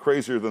gets even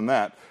crazier than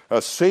that.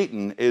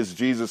 Satan is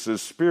Jesus'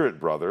 spirit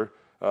brother.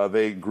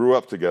 They grew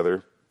up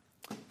together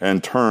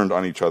and turned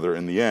on each other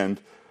in the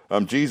end.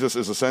 Jesus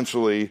is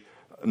essentially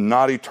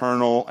not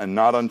eternal and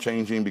not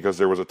unchanging because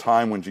there was a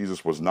time when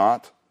Jesus was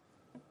not.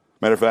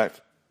 Matter of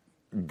fact,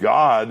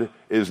 God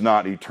is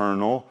not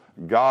eternal.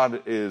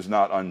 God is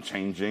not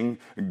unchanging.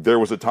 There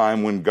was a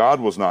time when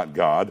God was not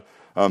God.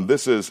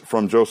 This is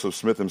from Joseph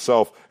Smith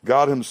himself.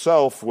 God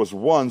himself was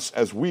once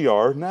as we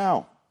are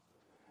now,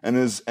 and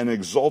is an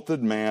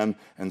exalted man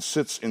and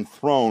sits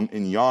enthroned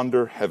in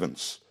yonder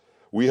heavens.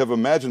 We have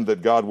imagined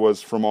that God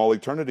was from all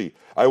eternity.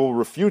 I will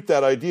refute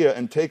that idea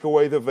and take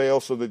away the veil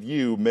so that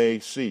you may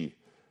see.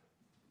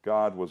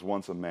 God was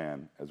once a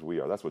man as we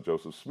are. That's what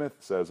Joseph Smith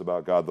says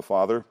about God the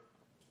Father.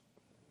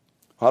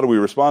 How do we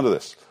respond to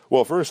this?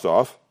 Well, first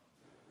off,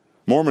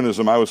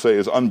 Mormonism, I would say,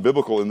 is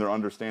unbiblical in their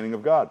understanding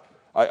of God.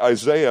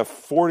 Isaiah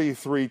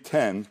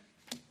 43:10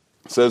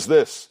 says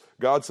this.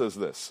 God says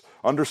this: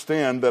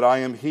 understand that I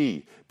am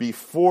he.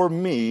 Before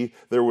me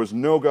there was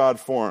no God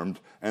formed,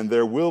 and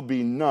there will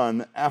be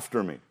none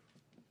after me.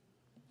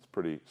 It's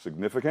pretty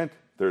significant.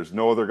 There's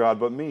no other God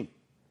but me.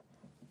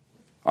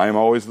 I am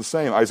always the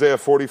same. Isaiah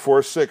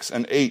 44:6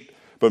 and 8,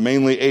 but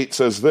mainly 8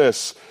 says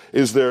this: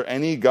 is there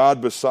any God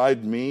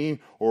beside me,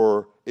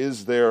 or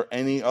is there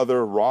any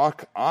other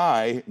rock?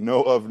 I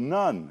know of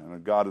none.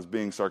 And God is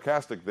being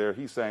sarcastic there.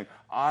 He's saying,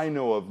 I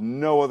know of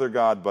no other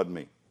God but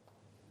me.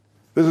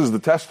 This is the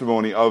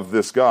testimony of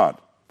this God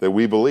that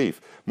we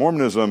believe.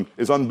 Mormonism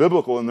is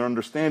unbiblical in their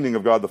understanding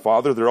of God the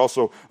Father. They're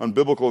also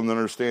unbiblical in their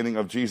understanding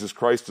of Jesus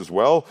Christ as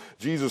well.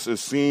 Jesus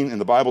is seen in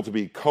the Bible to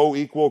be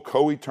co-equal,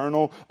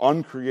 co-eternal,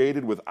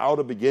 uncreated, without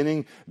a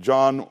beginning.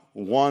 John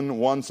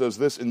 1:1 says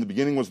this: in the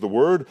beginning was the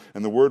Word,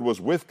 and the Word was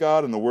with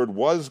God, and the Word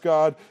was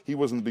God. He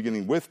was in the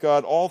beginning with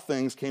God. All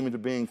things came into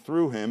being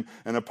through him,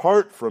 and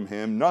apart from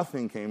him,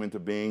 nothing came into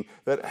being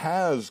that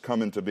has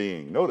come into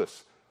being.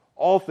 Notice,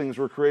 all things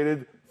were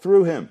created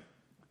through him.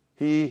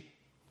 He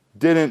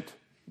didn't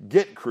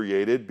get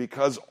created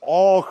because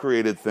all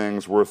created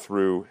things were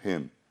through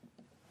him.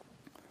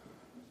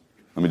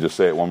 Let me just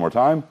say it one more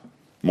time.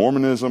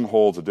 Mormonism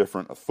holds a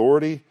different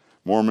authority.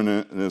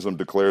 Mormonism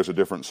declares a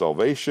different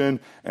salvation,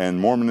 and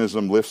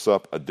Mormonism lifts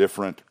up a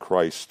different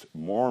Christ.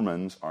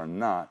 Mormons are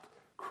not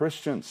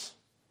Christians.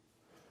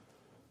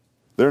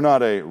 They're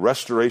not a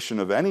restoration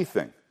of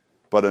anything,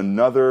 but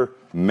another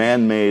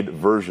man-made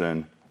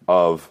version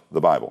of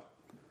the Bible.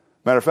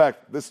 Matter of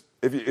fact,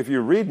 if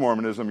you read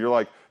Mormonism, you're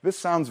like, this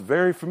sounds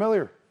very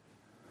familiar.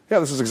 Yeah,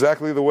 this is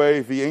exactly the way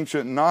the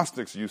ancient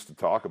Gnostics used to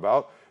talk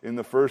about in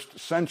the first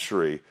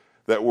century,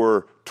 that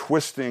were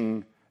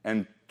twisting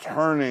and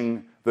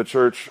turning the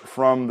church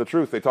from the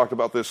truth. They talked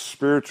about this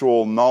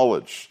spiritual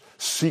knowledge,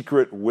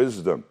 secret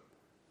wisdom.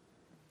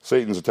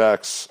 Satan's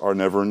attacks are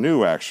never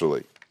new,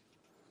 actually.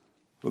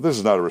 But this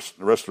is not a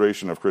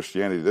restoration of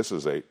Christianity. This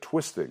is a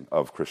twisting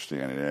of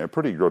Christianity, and a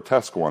pretty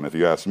grotesque one, if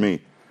you ask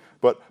me.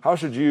 But how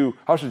should you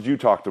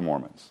talk to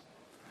Mormons?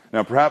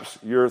 Now, perhaps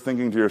you're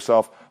thinking to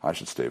yourself, I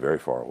should stay very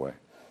far away.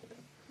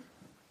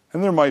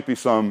 And there might be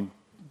some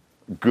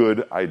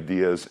good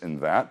ideas in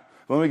that.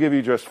 Let me give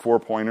you just 4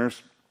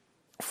 pointers,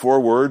 4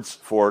 words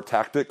for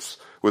tactics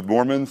with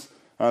Mormons.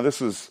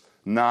 This is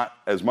not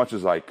as much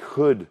as I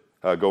could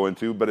go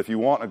into, but if you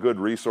want a good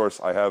resource,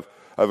 I have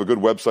a good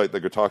website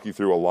that could talk you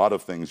through a lot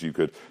of things you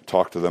could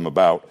talk to them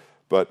about.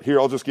 But here,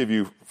 I'll just give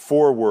you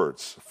 4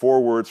 words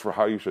for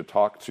how you should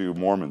talk to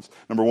Mormons.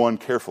 Number 1,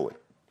 carefully.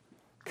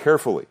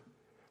 Carefully.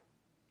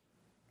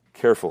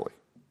 Carefully.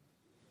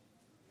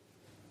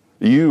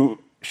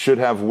 You should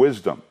have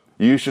wisdom.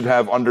 You should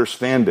have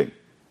understanding.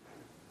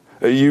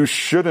 You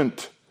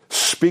shouldn't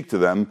speak to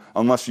them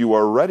unless you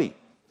are ready,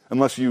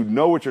 unless you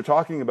know what you're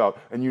talking about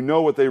and you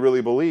know what they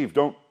really believe.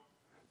 Don't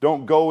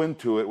go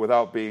into it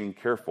without being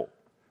careful.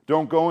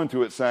 Don't go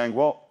into it saying,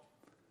 well,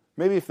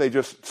 maybe if they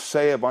just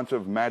say a bunch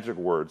of magic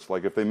words,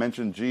 like if they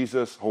mention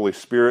Jesus, Holy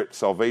Spirit,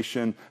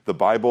 salvation, the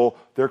Bible,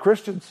 they're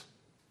Christians.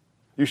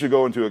 You should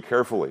go into it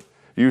carefully.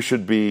 You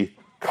should be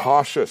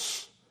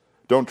cautious.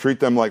 Don't treat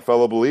them like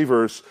fellow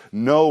believers.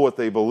 Know what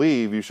they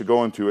believe. You should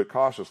go into it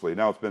cautiously.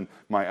 Now, it's been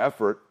my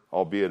effort,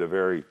 albeit a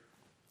very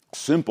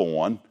simple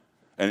one,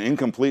 an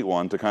incomplete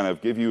one, to kind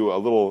of give you a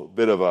little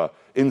bit of a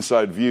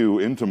inside view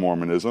into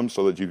Mormonism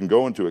so that you can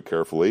go into it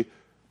carefully.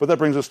 But that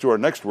brings us to our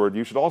next word.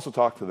 You should also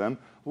talk to them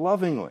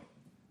lovingly.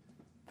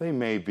 They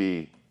may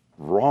be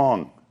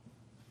wrong,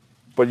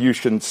 but you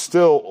should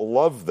still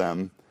love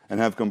them and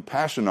have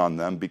compassion on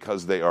them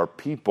because they are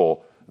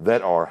people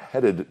that are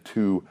headed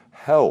to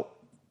hell.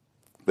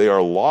 They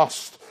are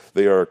lost.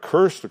 They are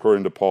cursed,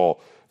 according to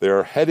Paul. They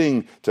are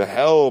heading to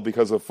hell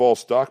because of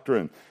false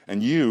doctrine.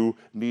 And you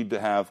need to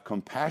have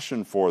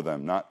compassion for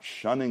them, not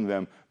shunning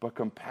them, but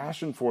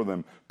compassion for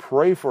them.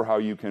 Pray for how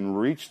you can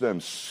reach them,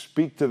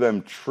 speak to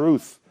them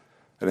truth,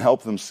 and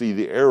help them see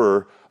the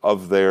error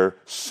of their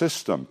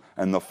system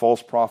and the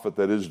false prophet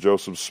that is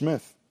Joseph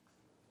Smith.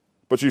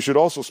 But you should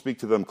also speak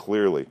to them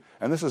clearly.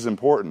 And this is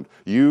important.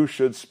 You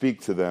should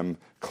speak to them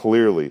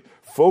clearly.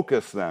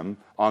 Focus them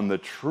on the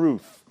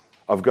truth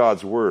of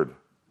God's word.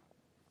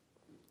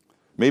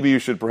 Maybe you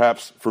should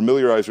perhaps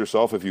familiarize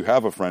yourself, if you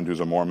have a friend who's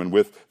a Mormon,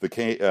 with the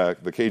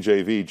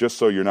KJV, just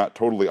so you're not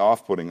totally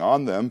off-putting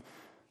on them.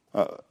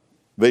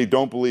 They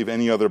don't believe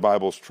any other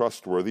Bible is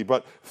trustworthy,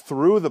 but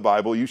through the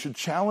Bible, you should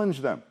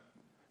challenge them.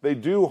 They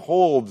do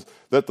hold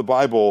that the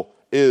Bible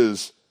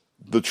is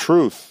the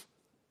truth,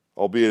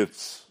 albeit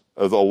it's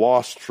a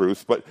lost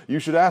truth, but you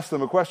should ask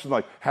them a question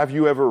like, have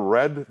you ever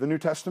read the New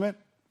Testament?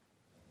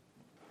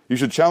 You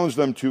should challenge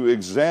them to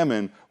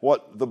examine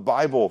what the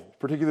Bible,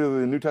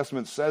 particularly the New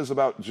Testament, says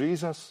about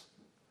Jesus,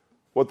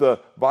 what the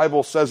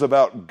Bible says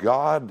about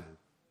God,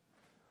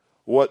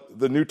 what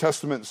the New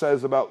Testament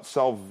says about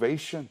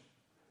salvation.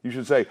 You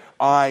should say,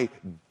 I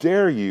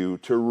dare you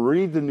to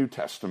read the New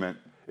Testament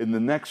in the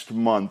next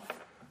month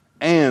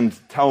and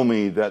tell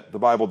me that the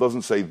Bible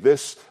doesn't say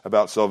this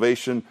about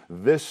salvation,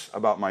 this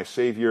about my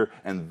Savior,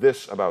 and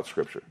this about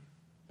Scripture.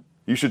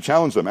 You should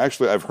challenge them.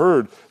 Actually, I've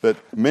heard that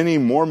many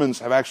Mormons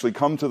have actually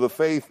come to the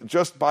faith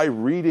just by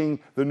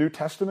reading the New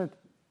Testament.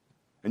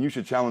 And you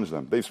should challenge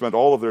them. They've spent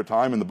all of their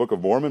time in the Book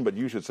of Mormon, but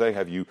you should say,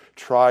 have you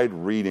tried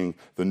reading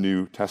the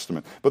New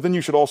Testament? But then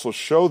you should also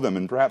show them,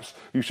 and perhaps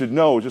you should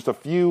know just a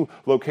few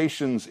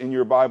locations in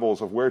your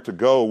Bibles of where to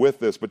go with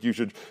this, but you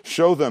should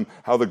show them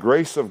how the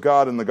grace of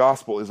God in the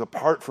gospel is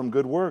apart from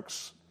good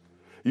works.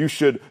 You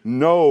should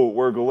know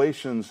where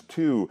Galatians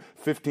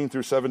 2:15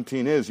 through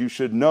 17 is. You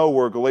should know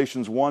where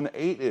Galatians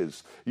 1:8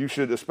 is. You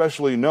should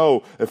especially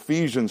know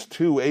Ephesians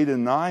 2:8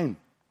 and 9.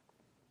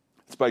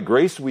 It's by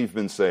grace we've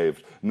been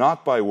saved,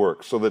 not by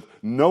works, so that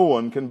no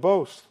one can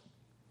boast.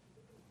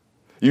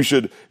 You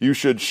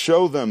should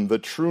show them the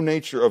true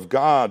nature of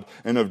God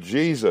and of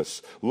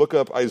Jesus. Look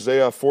up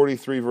Isaiah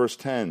 43, verse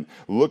 10.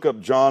 Look up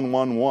John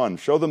 1:1.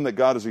 Show them that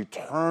God is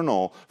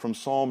eternal from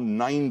Psalm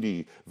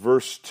 90,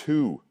 verse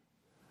 2.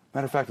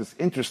 Matter of fact, it's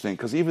interesting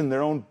because even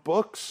their own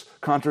books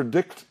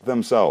contradict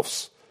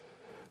themselves.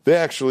 They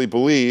actually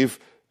believe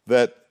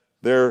that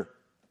there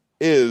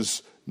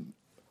is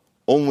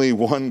only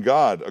one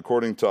God,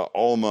 according to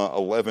Alma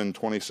 11,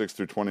 26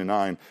 through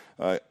 29.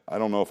 I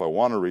don't know if I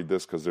want to read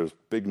this because there's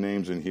big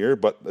names in here,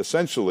 but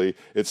essentially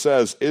it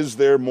says, "Is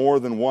there more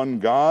than one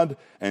God?"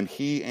 And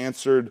he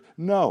answered,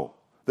 "No."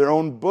 Their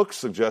own books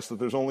suggest that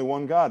there's only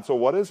one God. So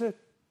what is it?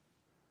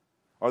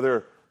 Are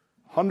there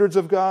hundreds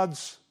of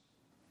gods?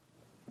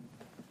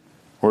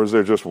 Or is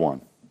there just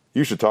one?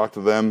 You should talk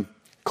to them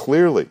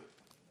clearly,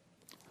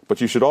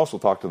 but you should also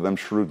talk to them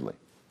shrewdly.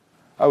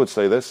 I would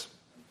say this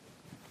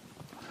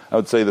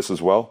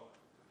as well.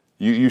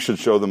 You should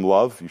show them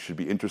love. You should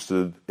be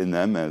interested in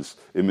them as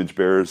image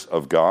bearers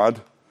of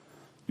God.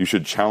 You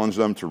should challenge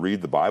them to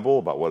read the Bible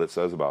about what it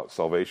says about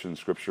salvation,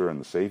 Scripture, and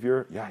the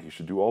Savior. Yeah, you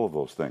should do all of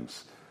those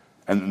things.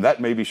 And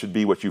that maybe should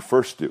be what you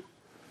first do.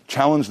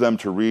 Challenge them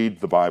to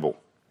read the Bible.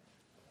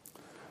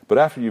 But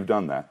after you've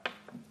done that,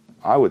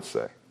 I would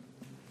say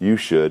you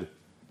should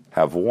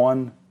have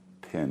one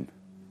pin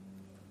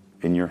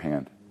in your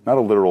hand. Not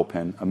a literal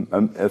pin,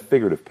 a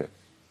figurative pin.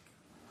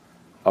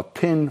 A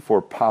pin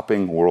for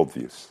popping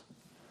worldviews.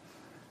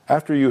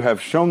 After you have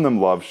shown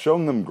them love,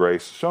 shown them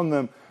grace, shown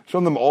them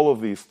all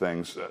of these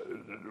things,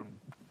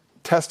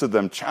 tested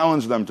them,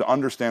 challenged them to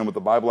understand what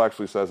the Bible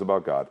actually says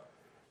about God,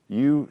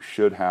 you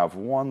should have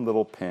one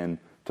little pin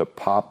to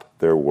pop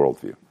their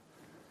worldview.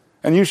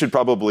 And you should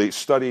probably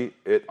study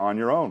it on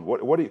your own.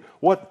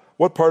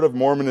 What part of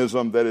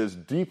Mormonism that is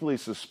deeply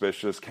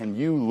suspicious can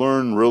you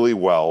learn really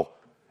well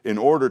in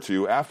order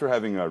to, after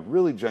having a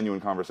really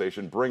genuine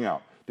conversation, bring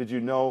out? Did you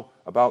know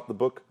about the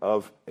book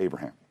of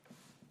Abraham?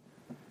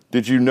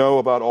 Did you know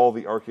about all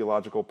the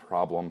archaeological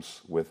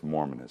problems with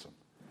Mormonism?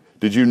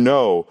 Did you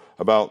know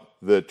about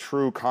the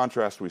true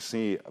contrast we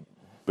see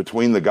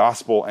between the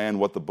gospel and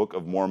what the Book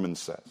of Mormon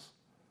says?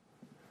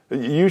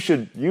 You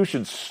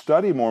should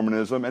study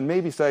Mormonism and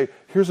maybe say,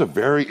 here's a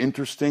very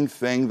interesting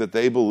thing that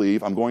they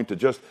believe. I'm going to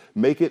just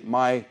make it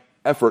my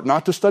effort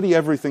not to study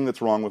everything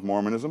that's wrong with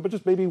Mormonism, but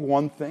just maybe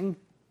one thing.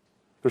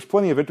 There's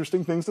plenty of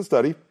interesting things to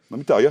study, let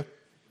me tell you.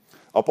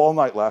 Up all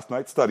night last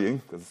night studying,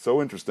 because it's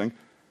so interesting.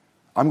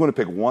 I'm going to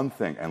pick one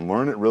thing and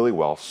learn it really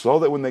well so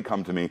that when they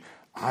come to me,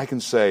 I can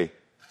say,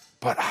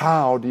 but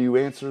how do you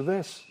answer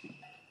this?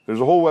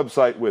 There's a whole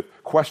website with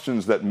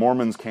questions that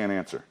Mormons can't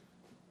answer.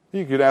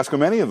 You could ask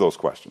them any of those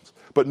questions,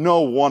 but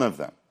know one of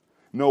them.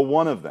 Know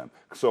one of them.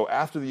 So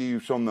after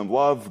you've shown them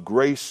love,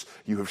 grace,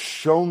 you have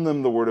shown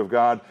them the Word of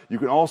God, you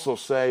can also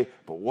say,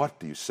 but what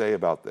do you say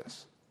about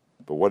this?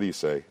 But what do you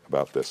say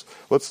about this?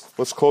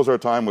 Let's close our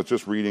time with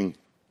just reading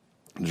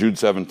Jude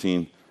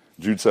 17.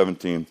 Jude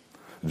 17.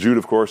 Jude,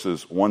 of course,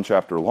 is one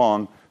chapter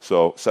long,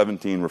 so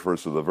 17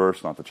 refers to the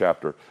verse, not the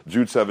chapter.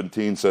 Jude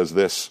 17 says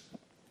this,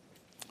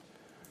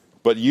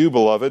 "But you,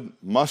 beloved,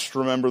 must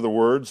remember the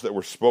words that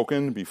were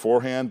spoken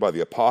beforehand by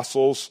the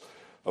apostles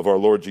of our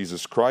Lord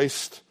Jesus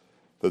Christ,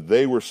 that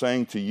they were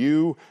saying to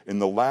you, in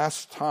the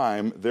last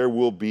time there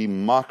will be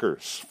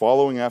mockers,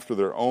 following after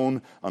their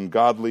own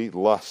ungodly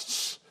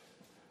lusts.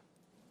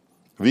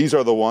 These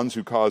are the ones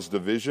who cause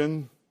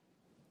division,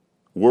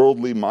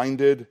 worldly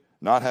minded,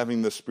 not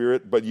having the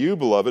Spirit. But you,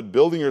 beloved,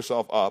 building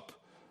yourself up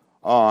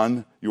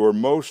on your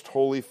most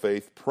holy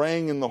faith,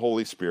 praying in the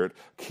Holy Spirit,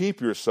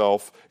 keep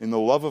yourself in the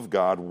love of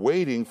God,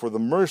 waiting for the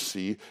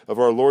mercy of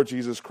our Lord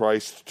Jesus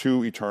Christ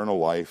to eternal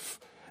life.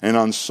 And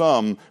on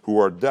some who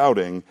are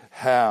doubting,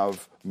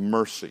 have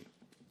mercy.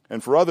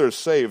 And for others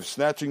save,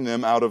 snatching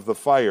them out of the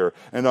fire.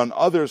 And on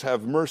others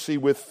have mercy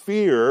with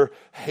fear,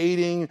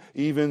 hating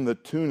even the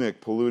tunic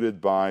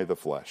polluted by the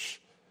flesh.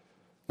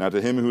 Now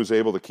to him who is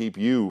able to keep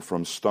you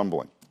from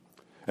stumbling,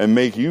 and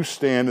make you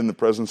stand in the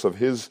presence of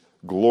his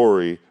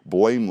glory,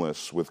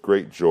 blameless with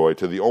great joy.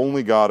 To the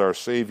only God, our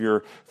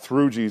Savior,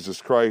 through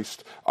Jesus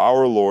Christ,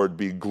 our Lord,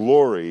 be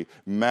glory,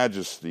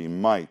 majesty,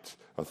 might,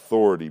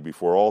 authority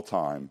before all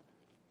time,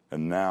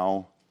 and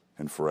now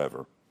and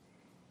forever.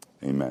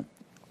 Amen."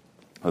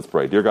 Let's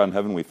pray. Dear God in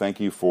heaven, we thank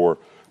you for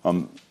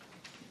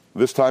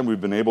this time we've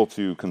been able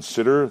to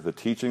consider the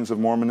teachings of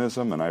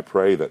Mormonism, and I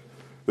pray that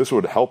this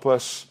would help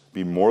us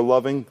be more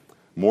loving,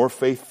 more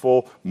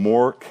faithful,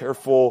 more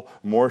careful,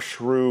 more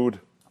shrewd.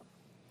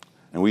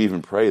 And we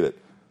even pray that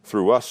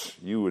through us,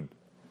 you would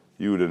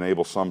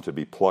enable some to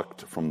be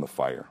plucked from the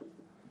fire.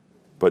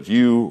 But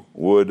you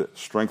would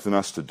strengthen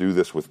us to do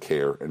this with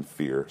care and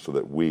fear so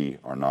that we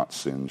are not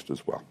singed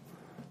as well.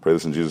 Pray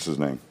this in Jesus'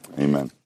 name. Amen.